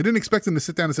fashion. I didn't expect them to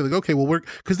sit down and say like, okay, well,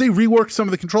 because they reworked some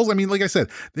of the controls. I mean, like I said,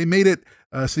 they made it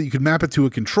so you could map it to a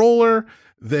controller.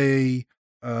 They,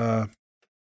 they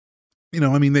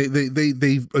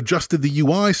adjusted the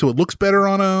UI so it looks better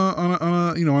on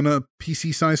a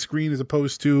PC size screen as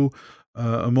opposed to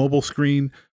a mobile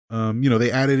screen.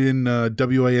 They added in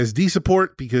WASD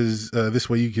support because this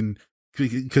way you can,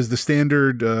 because the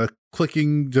standard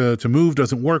clicking to move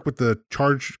doesn't work with the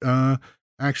charge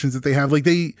actions that they have. Like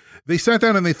they sat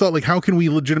down and they thought like, how can we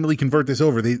legitimately convert this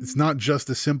over? It's not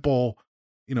just a simple.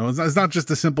 It's not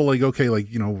just a simple like, okay, like,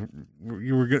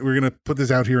 we're going to put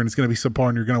this out here and it's going to be subpar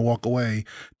and you're going to walk away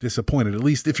disappointed. At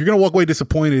least if you're going to walk away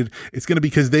disappointed, it's going to be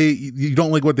because you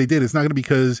don't like what they did. It's not going to be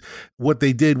because what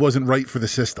they did wasn't right for the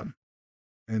system.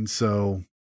 And so,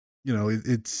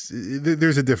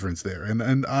 there's a difference there.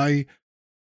 And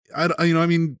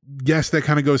yes, that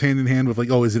kind of goes hand in hand with like,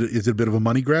 oh, is it a bit of a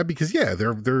money grab? Because yeah,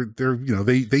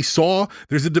 they saw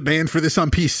there's a demand for this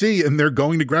on PC and they're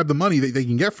going to grab the money that they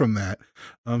can get from that.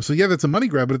 So yeah, that's a money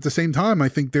grab. But at the same time, I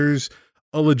think there's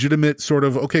a legitimate sort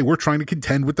of, okay, we're trying to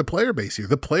contend with the player base here.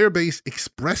 The player base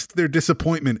expressed their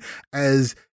disappointment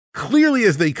as clearly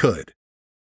as they could.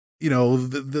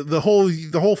 The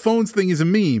whole phones thing is a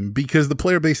meme because the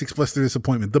player base expressed their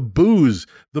disappointment. The boos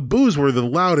were the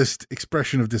loudest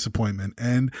expression of disappointment.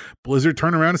 And Blizzard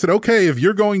turned around and said, okay, if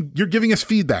you're giving us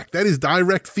feedback, that is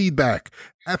direct feedback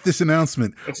at this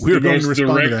announcement. We're going to respond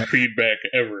to that. Direct feedback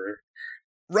ever.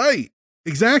 Right.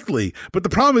 Exactly. But the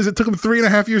problem is it took them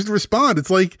 3.5 years to respond.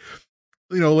 It's like,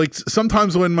 like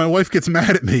sometimes when my wife gets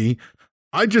mad at me,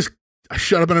 I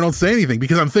shut up and I don't say anything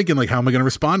because I'm thinking like, how am I going to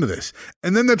respond to this?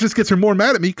 And then that just gets her more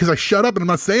mad at me because I shut up and I'm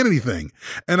not saying anything.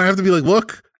 And I have to be like,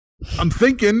 look, I'm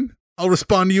thinking, I'll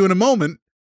respond to you in a moment.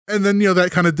 And then,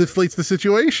 that kind of deflates the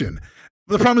situation.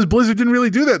 But the problem is Blizzard didn't really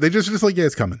do that. They just like, yeah,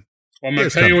 it's coming. Well, I'm going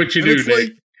to tell you what you do, Dave.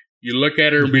 Like, you look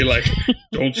at her and be like,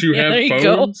 don't you have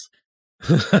phones?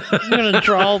 I'm going to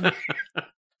draw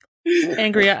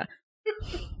angry at.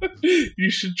 You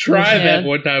should try that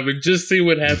one time and just see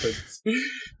what happens.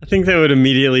 I think that would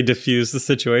immediately diffuse the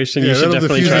situation. Yeah, you should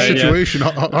definitely try the situation.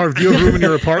 Harv, do you have room in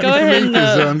your apartment for me?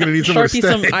 Because I'm going to need somewhere to stay.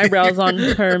 Sharpie some eyebrows on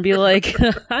her and be like,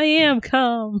 I am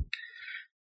calm.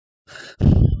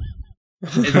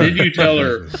 And then you tell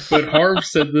her, but Harv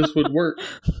said this would work.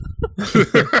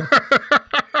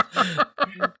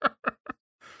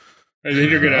 And then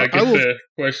you're going to get the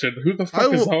question, who the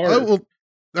fuck is Harv?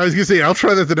 I was going to say, I'll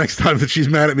try that the next time that she's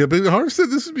mad at me. But Harv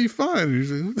said this would be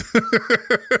fine.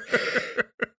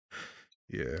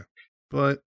 Yeah.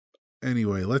 But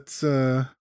anyway, let's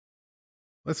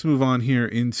move on here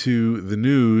into the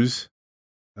news.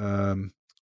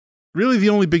 really the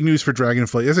only big news for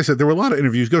Dragonflight, as I said, there were a lot of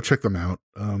interviews. Go check them out.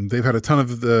 They've had a ton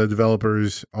of the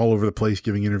developers all over the place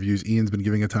giving interviews. Ian's been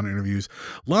giving a ton of interviews.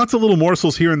 Lots of little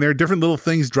morsels here and there, different little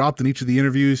things dropped in each of the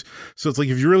interviews. So it's like,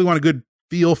 if you really want a good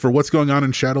feel for what's going on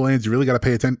in Shadowlands, you really got to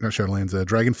pay attention. Not Shadowlands,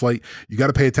 Dragonflight. You got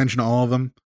to pay attention to all of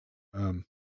them.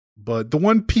 But the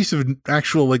one piece of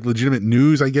actual, like, legitimate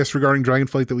news, I guess, regarding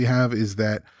Dragonflight that we have is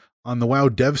that on the WoW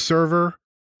dev server,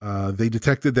 they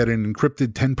detected that an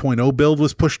encrypted 10.0 build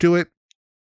was pushed to it.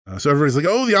 So everybody's like,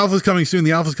 oh, the alpha's coming soon.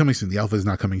 The alpha's coming soon. The alpha is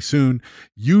not coming soon.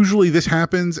 Usually this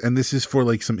happens, and this is for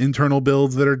like some internal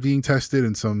builds that are being tested,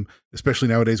 and some, especially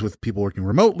nowadays with people working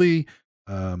remotely.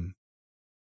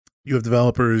 You have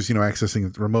developers, accessing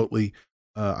it remotely.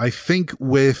 I think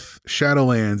with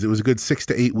Shadowlands, it was a good 6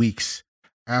 to 8 weeks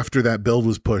after that build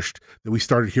was pushed that we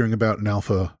started hearing about an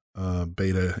alpha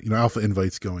beta, alpha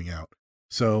invites going out.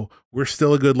 So we're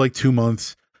still a good like 2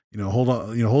 months. Hold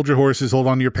on, hold your horses, hold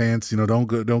on to your pants.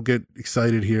 Don't get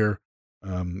excited here.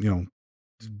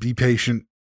 Be patient.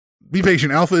 Be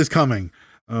patient. Alpha is coming,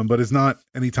 but it's not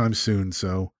anytime soon.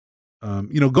 So,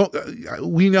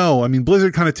 we know. I mean,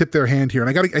 Blizzard kind of tipped their hand here, and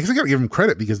I guess I gotta give them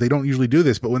credit because they don't usually do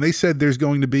this. But when they said there's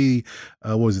going to be,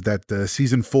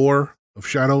 season 4 of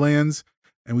Shadowlands,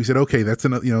 and we said, okay, that's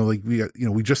enough.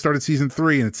 We just started season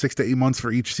 3, and it's 6 to 8 months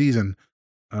for each season.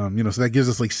 So that gives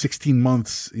us like 16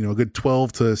 months, a good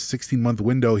 12 to 16 month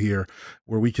window here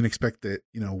where we can expect that,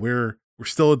 we're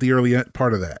still at the early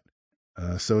part of that.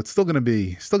 So it's still going to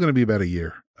be about a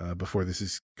year, before this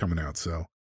is coming out. So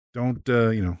don't,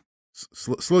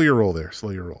 slow your roll there, slow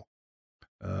your roll.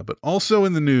 But also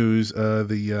in the news,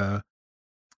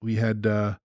 we had,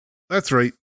 that's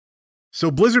right.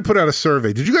 So Blizzard put out a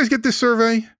survey. Did you guys get this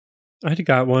survey? I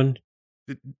got one.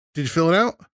 Did you fill it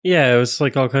out? Yeah, it was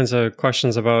like all kinds of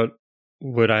questions about,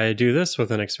 would I do this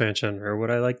with an expansion, or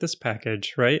would I like this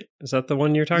package, right? Is that the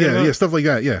one you're talking about? Yeah, stuff like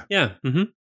that, yeah. Yeah. Mm-hmm.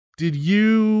 Did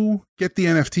you get the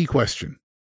NFT question?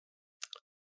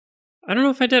 I don't know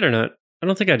if I did or not. I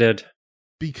don't think I did.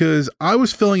 Because I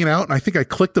was filling it out, and I think I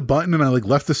clicked the button and I like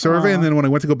left the survey. And then when I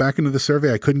went to go back into the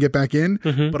survey, I couldn't get back in.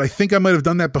 But I think I might have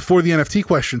done that before the NFT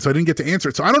question, so I didn't get to answer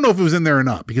it. So I don't know if it was in there or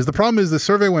not, because the problem is the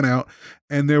survey went out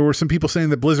and there were some people saying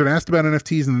that Blizzard asked about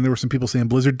NFTs, and then there were some people saying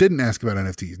Blizzard didn't ask about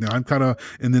NFTs. Now I'm kind of,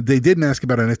 and that they didn't ask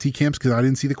about NFT camps because I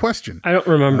didn't see the question. I don't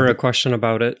remember a question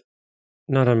about it.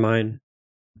 Not on mine.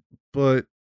 But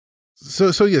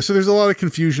So there's a lot of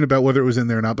confusion about whether it was in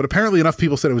there or not, but apparently enough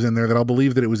people said it was in there that I'll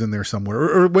believe that it was in there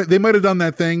somewhere. Or they might have done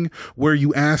that thing where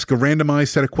you ask a randomized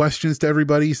set of questions to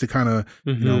everybody to kind of,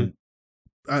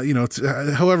 it's,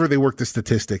 however they work the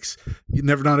statistics.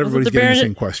 Not everybody's getting the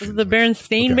same question. The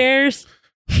Berenstain Bears.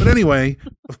 But anyway,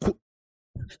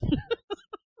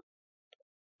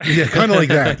 yeah, kind of like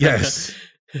that. Yes.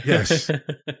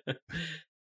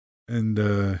 And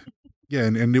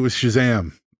and it was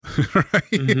Shazam.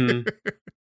 Right.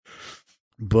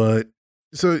 But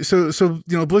so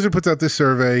Blizzard puts out this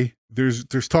survey. There's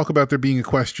talk about there being a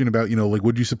question about, like,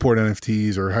 would you support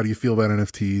NFTs, or how do you feel about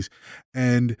NFTs?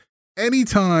 And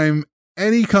anytime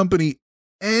any company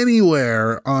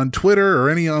anywhere on Twitter or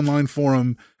any online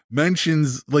forum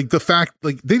mentions like the fact,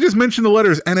 like they just mention the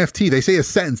letters NFT, they say a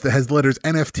sentence that has the letters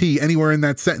NFT anywhere in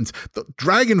that sentence. The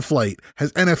Dragonflight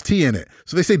has NFT in it,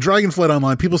 so they say Dragonflight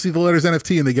online. People see the letters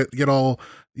NFT and they get all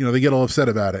they get all upset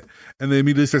about it, and they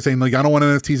immediately start saying like, I don't want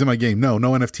NFTs in my game. No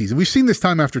NFTs. And we've seen this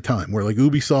time after time where like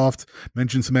Ubisoft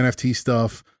mentioned some NFT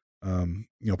stuff.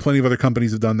 Plenty of other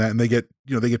companies have done that, and they get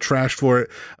trashed for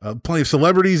it. Plenty of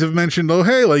celebrities have mentioned, oh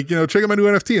hey, like check out my new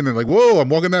NFT, and they're like, whoa, I'm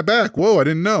walking that back. Whoa, I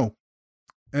didn't know.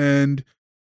 And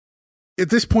at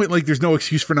this point, like, there's no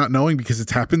excuse for not knowing because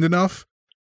it's happened enough.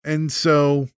 And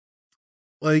so,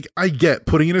 like, I get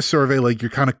putting in a survey, like,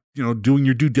 you're kind of, doing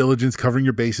your due diligence, covering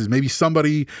your bases. Maybe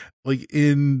somebody, like,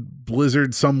 in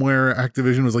Blizzard somewhere,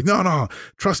 Activision was like, no,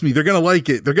 trust me, they're going to like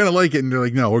it. They're going to like it. And they're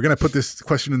like, no, we're going to put this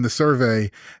question in the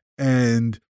survey,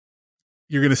 and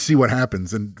you're going to see what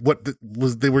happens. And what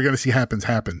they were going to see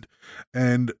happened.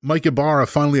 And Mike Ibarra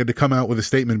finally had to come out with a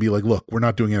statement and be like, look, we're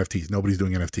not doing NFTs. Nobody's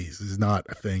doing NFTs. This is not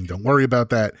a thing. Don't worry about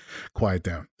that. Quiet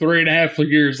down. 3.5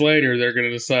 years later, they're going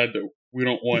to decide that we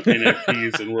don't want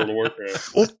NFTs in World of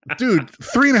Warcraft. Well, dude,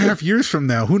 3.5 years from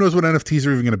now, who knows what NFTs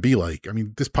are even going to be like? I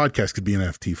mean, this podcast could be an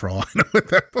NFT for all I know at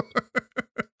that point.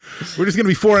 We're just going to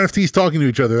be 4 NFTs talking to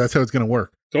each other. That's how it's going to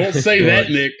work. Don't say that,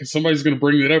 Nick, because somebody's going to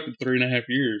bring that up in 3.5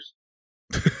 years.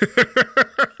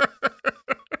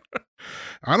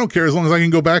 I don't care as long as I can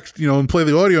go back, and play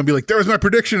the audio and be like, there was my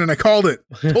prediction and I called it.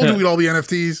 Told you we'd all the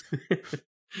NFTs.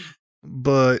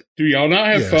 But do y'all not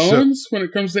have phones when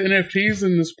it comes to NFTs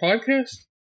in this podcast?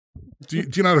 Do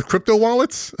you not have crypto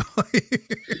wallets?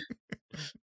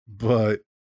 But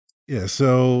yeah,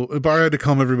 so Bar had to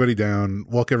calm everybody down,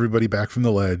 walk everybody back from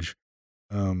the ledge.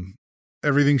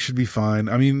 Everything should be fine.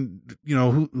 I mean,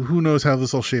 who knows how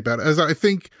this will shape out? As I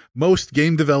think most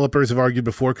game developers have argued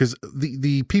before, because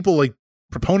the people like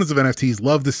proponents of NFTs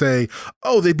love to say,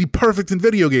 oh, they'd be perfect in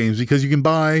video games because you can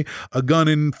buy a gun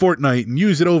in Fortnite and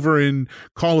use it over in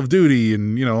Call of Duty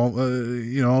and, all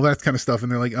that kind of stuff.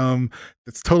 And they're like,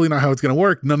 that's totally not how it's going to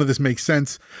work. None of this makes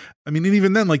sense. I mean, and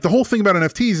even then, like the whole thing about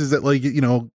NFTs is that like,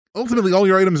 ultimately all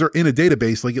your items are in a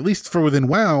database. Like at least for within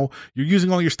WoW, you're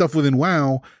using all your stuff within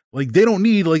WoW. Like they don't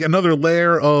need like another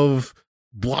layer of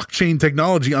blockchain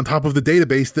technology on top of the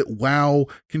database that WoW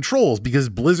controls, because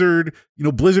Blizzard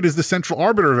is the central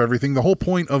arbiter of everything. The whole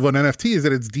point of an NFT is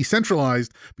that it's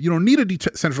decentralized, but you don't need a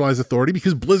decentralized authority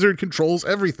because Blizzard controls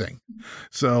everything.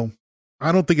 So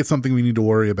I don't think it's something we need to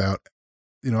worry about.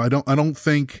 I don't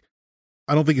think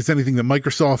it's anything that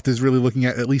Microsoft is really looking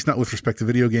at least not with respect to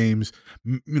video games.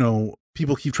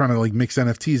 People keep trying to like mix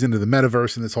NFTs into the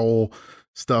metaverse and this whole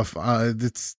stuff.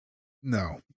 It's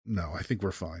no, I think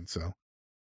we're fine. So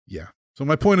yeah. So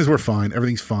my point is we're fine.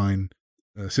 Everything's fine.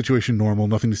 Situation normal.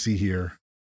 Nothing to see here.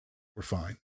 We're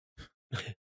fine.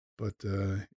 But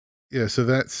yeah, so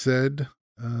that said,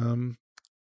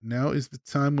 now is the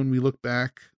time when we look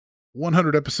back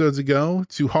 100 episodes ago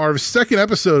to Harv's second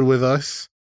episode with us.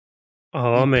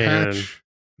 Oh, man. Patch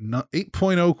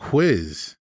 8.0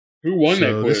 quiz. Who won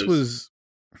that quiz? This was...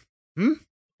 Who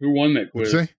won that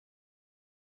quiz? Say?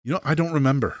 I don't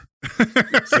remember.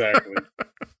 Exactly.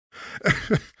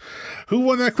 Who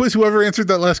won that quiz? Whoever answered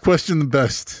that last question the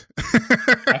best.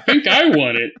 I think I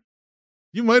won it.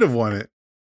 You might have won it.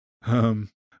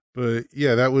 But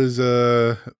yeah, that was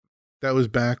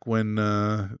back when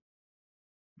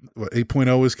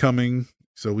 8.0 was coming.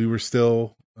 So we were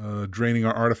still draining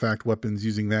our artifact weapons,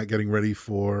 using that, getting ready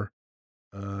for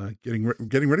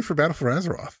getting ready for Battle for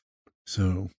Azeroth.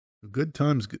 So good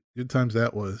times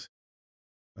that was.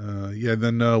 Yeah,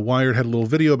 then Wired had a little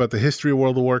video about the history of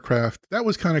World of Warcraft. That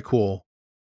was kind of cool.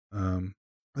 The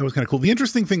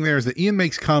interesting thing there is that Ian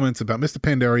makes comments about Mr.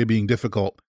 Pandaria being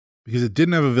difficult because it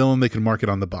didn't have a villain they could market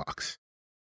on the box.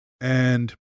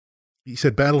 And he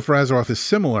said Battle for Azeroth is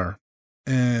similar.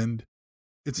 And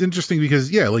it's interesting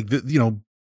because, yeah, like,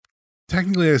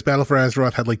 technically this Battle for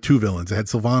Azeroth had like two villains. It had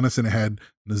Sylvanas and it had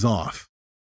N'Zoth.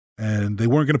 And they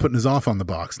weren't going to put N'Zoth on the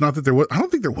box. Not that I don't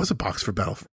think there was a box for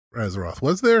Battle for Azeroth.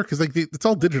 Was there? Because like it's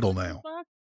all digital now.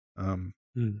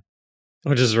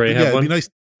 Or does Ray have one? It'd be nice.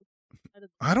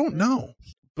 I don't know.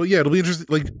 But yeah, it'll be interesting.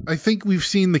 Like, I think we've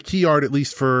seen the key art, at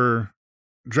least for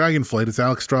Dragonflight. It's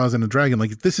Alex Strauss and a dragon.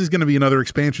 Like, this is going to be another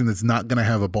expansion that's not going to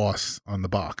have a boss on the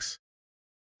box.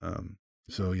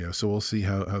 So yeah, so we'll see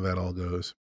how that all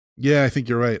goes. Yeah, I think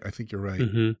you're right.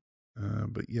 Mm-hmm.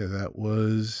 But yeah, that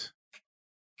was...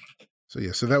 So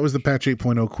yeah, so that was the patch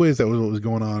 8.0 quiz. That was what was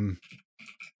going on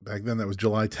back then. That was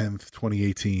July 10th,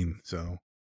 2018. So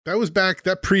that was back.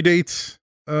 That predates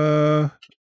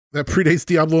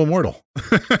Diablo Immortal.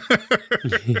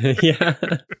 Yeah.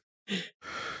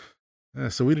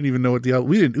 So we didn't even know what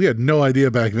we had no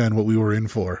idea back then what we were in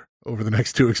for over the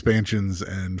next two expansions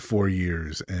and 4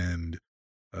 years and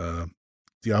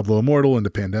Diablo Immortal and the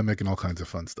pandemic and all kinds of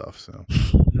fun stuff. So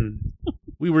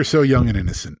we were so young and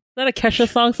innocent. Is that a Kesha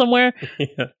song somewhere?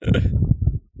 Yeah.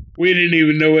 We didn't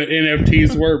even know what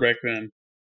NFTs were back then.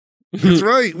 That's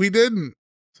right. We didn't.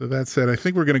 So that said, I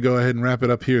think we're going to go ahead and wrap it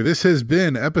up here. This has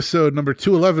been episode number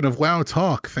 211 of WoW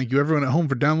Talk. Thank you everyone at home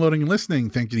for downloading and listening.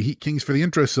 Thank you to Heat Kings for the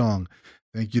intro song.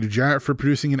 Thank you to Jarrett for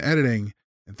producing and editing.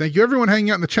 And thank you everyone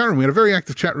hanging out in the chat room. We had a very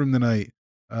active chat room tonight.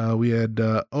 We had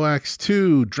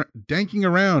Oax2 danking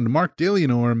around, Mark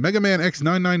Dalianor, Mega Man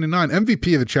X9999,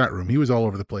 MVP of the chat room. He was all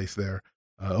over the place there.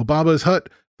 Obaba's Hut,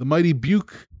 The Mighty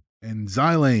Buke, and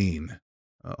Xylane.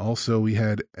 Also, we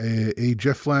had a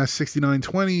Jeff Flash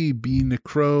 6920, B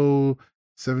Necro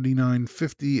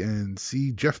 7950, and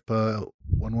C Jeffpa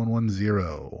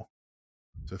 1110.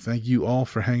 So thank you all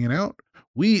for hanging out.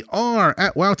 We are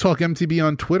at WoW Talk MTB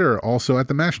on Twitter, also at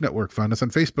the MASH Network. Find us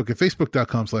on Facebook at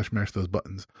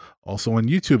facebook.com/mashthosebuttons. Also on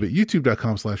YouTube at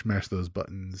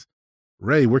youtube.com/mashthosebuttons.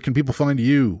 Ray, where can people find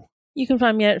you? You can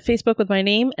find me at Facebook with my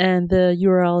name, and the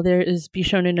URL there is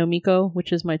Bishonen no Miko,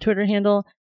 which is my Twitter handle,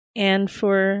 and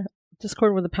for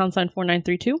Discord with the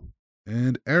 #4932.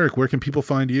 And Eric, where can people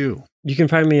find you? You can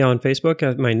find me on Facebook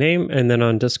at my name, and then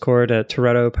on Discord at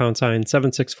Toretto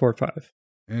 #7645.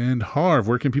 And Harv,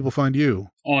 where can people find you?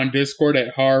 On Discord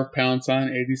at Harv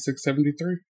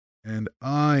 #8673. And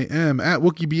I am at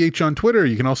WookieBH on Twitter.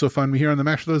 You can also find me here on the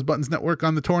Mash Those Buttons Network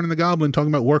on the Torn and the Goblin, talking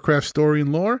about Warcraft story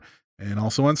and lore. And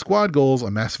also on Squad Goals, a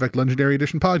Mass Effect Legendary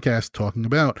Edition podcast, talking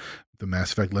about the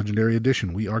Mass Effect Legendary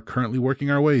Edition. We are currently working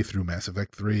our way through Mass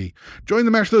Effect 3. Join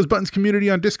the Mash Those Buttons community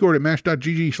on Discord at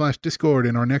mash.gg/discord,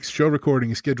 and our next show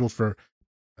recording is scheduled for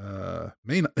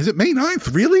May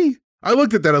 9th? Really? I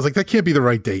looked at that. I was like, that can't be the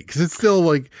right date, because it's still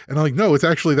like, and I'm like, no, it's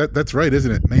actually that's right,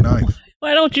 isn't it? May 9th.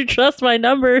 Why don't you trust my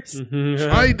numbers?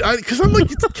 Because I'm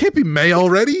like, it can't be May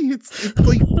already. It's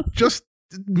like just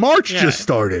March just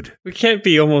started. We can't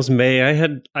be almost May. I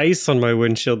had ice on my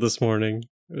windshield this morning.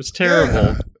 It was terrible.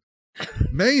 Yeah.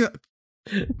 May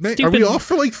are we off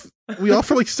for like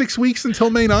 6 weeks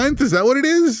until May 9th? Is that what it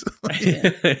is?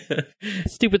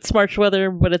 Stupid March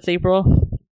weather, but it's April.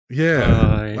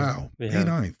 Yeah. Wow. Yeah. May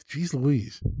 9th. Jeez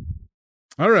Louise.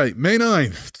 All right. May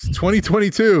 9th,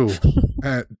 2022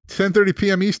 at 10:30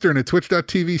 p.m. Eastern at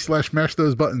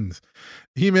twitch.tv/mashthosebuttons.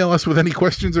 Email us with any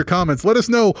questions or comments. Let us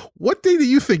know, what day do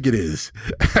you think it is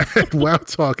at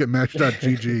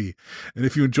wowtalk@mash.gg. And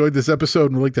if you enjoyed this episode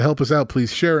and would like to help us out,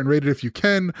 please share it and rate it if you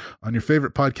can on your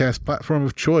favorite podcast platform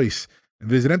of choice. And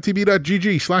visit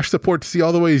mtb.gg/support to see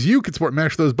all the ways you can support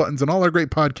Mash Those Buttons and all our great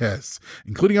podcasts,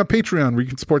 including on Patreon, where you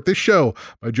can support this show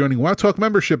by joining WoW Talk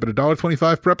membership at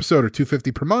 $1.25 per episode or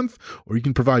 $2.50 per month, or you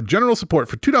can provide general support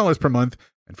for $2 per month.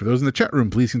 And for those in the chat room,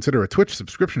 please consider a Twitch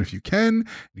subscription if you can.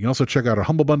 You can also check out our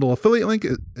Humble Bundle affiliate link,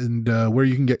 and where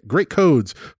you can get great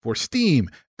codes for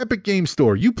Steam, Epic Game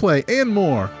Store, Uplay, and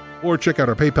more. Or check out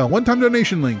our PayPal one-time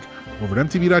donation link over at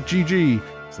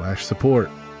mtb.gg/support.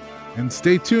 And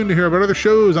stay tuned to hear about other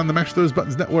shows on the Mash Those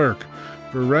Buttons network.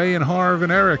 For Ray and Harv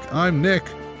and Eric, I'm Nick.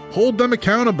 Hold them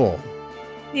accountable.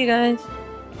 You guys.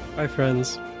 Bye,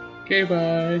 friends. Okay,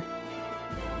 bye.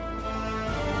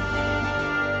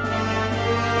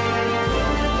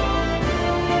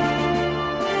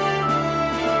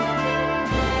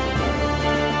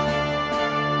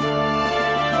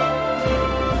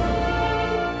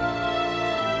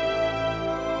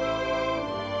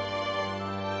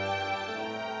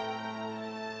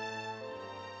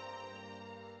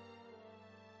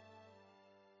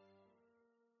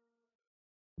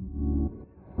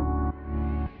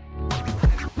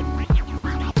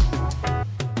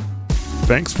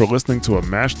 Thanks for listening to a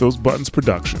Mash Those Buttons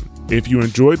production. If you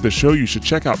enjoyed the show, you should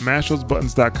check out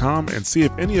mashthosebuttons.com and see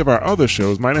if any of our other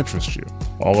shows might interest you.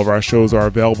 All of our shows are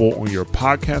available on your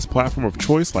podcast platform of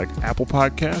choice like Apple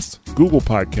Podcasts, Google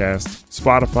Podcasts,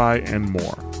 Spotify, and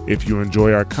more. If you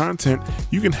enjoy our content,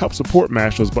 you can help support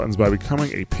Mash Those Buttons by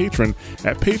becoming a patron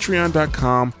at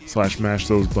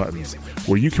patreon.com/mashthosebuttons,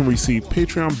 where you can receive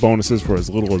Patreon bonuses for as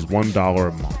little as $1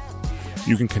 a month.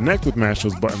 You can connect with Mash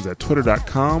Those Buttons at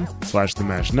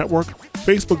twitter.com/TheMashNetwork,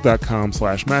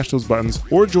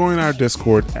 facebook.com/MashThoseButtons, or join our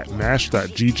Discord at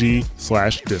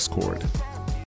mash.gg/Discord.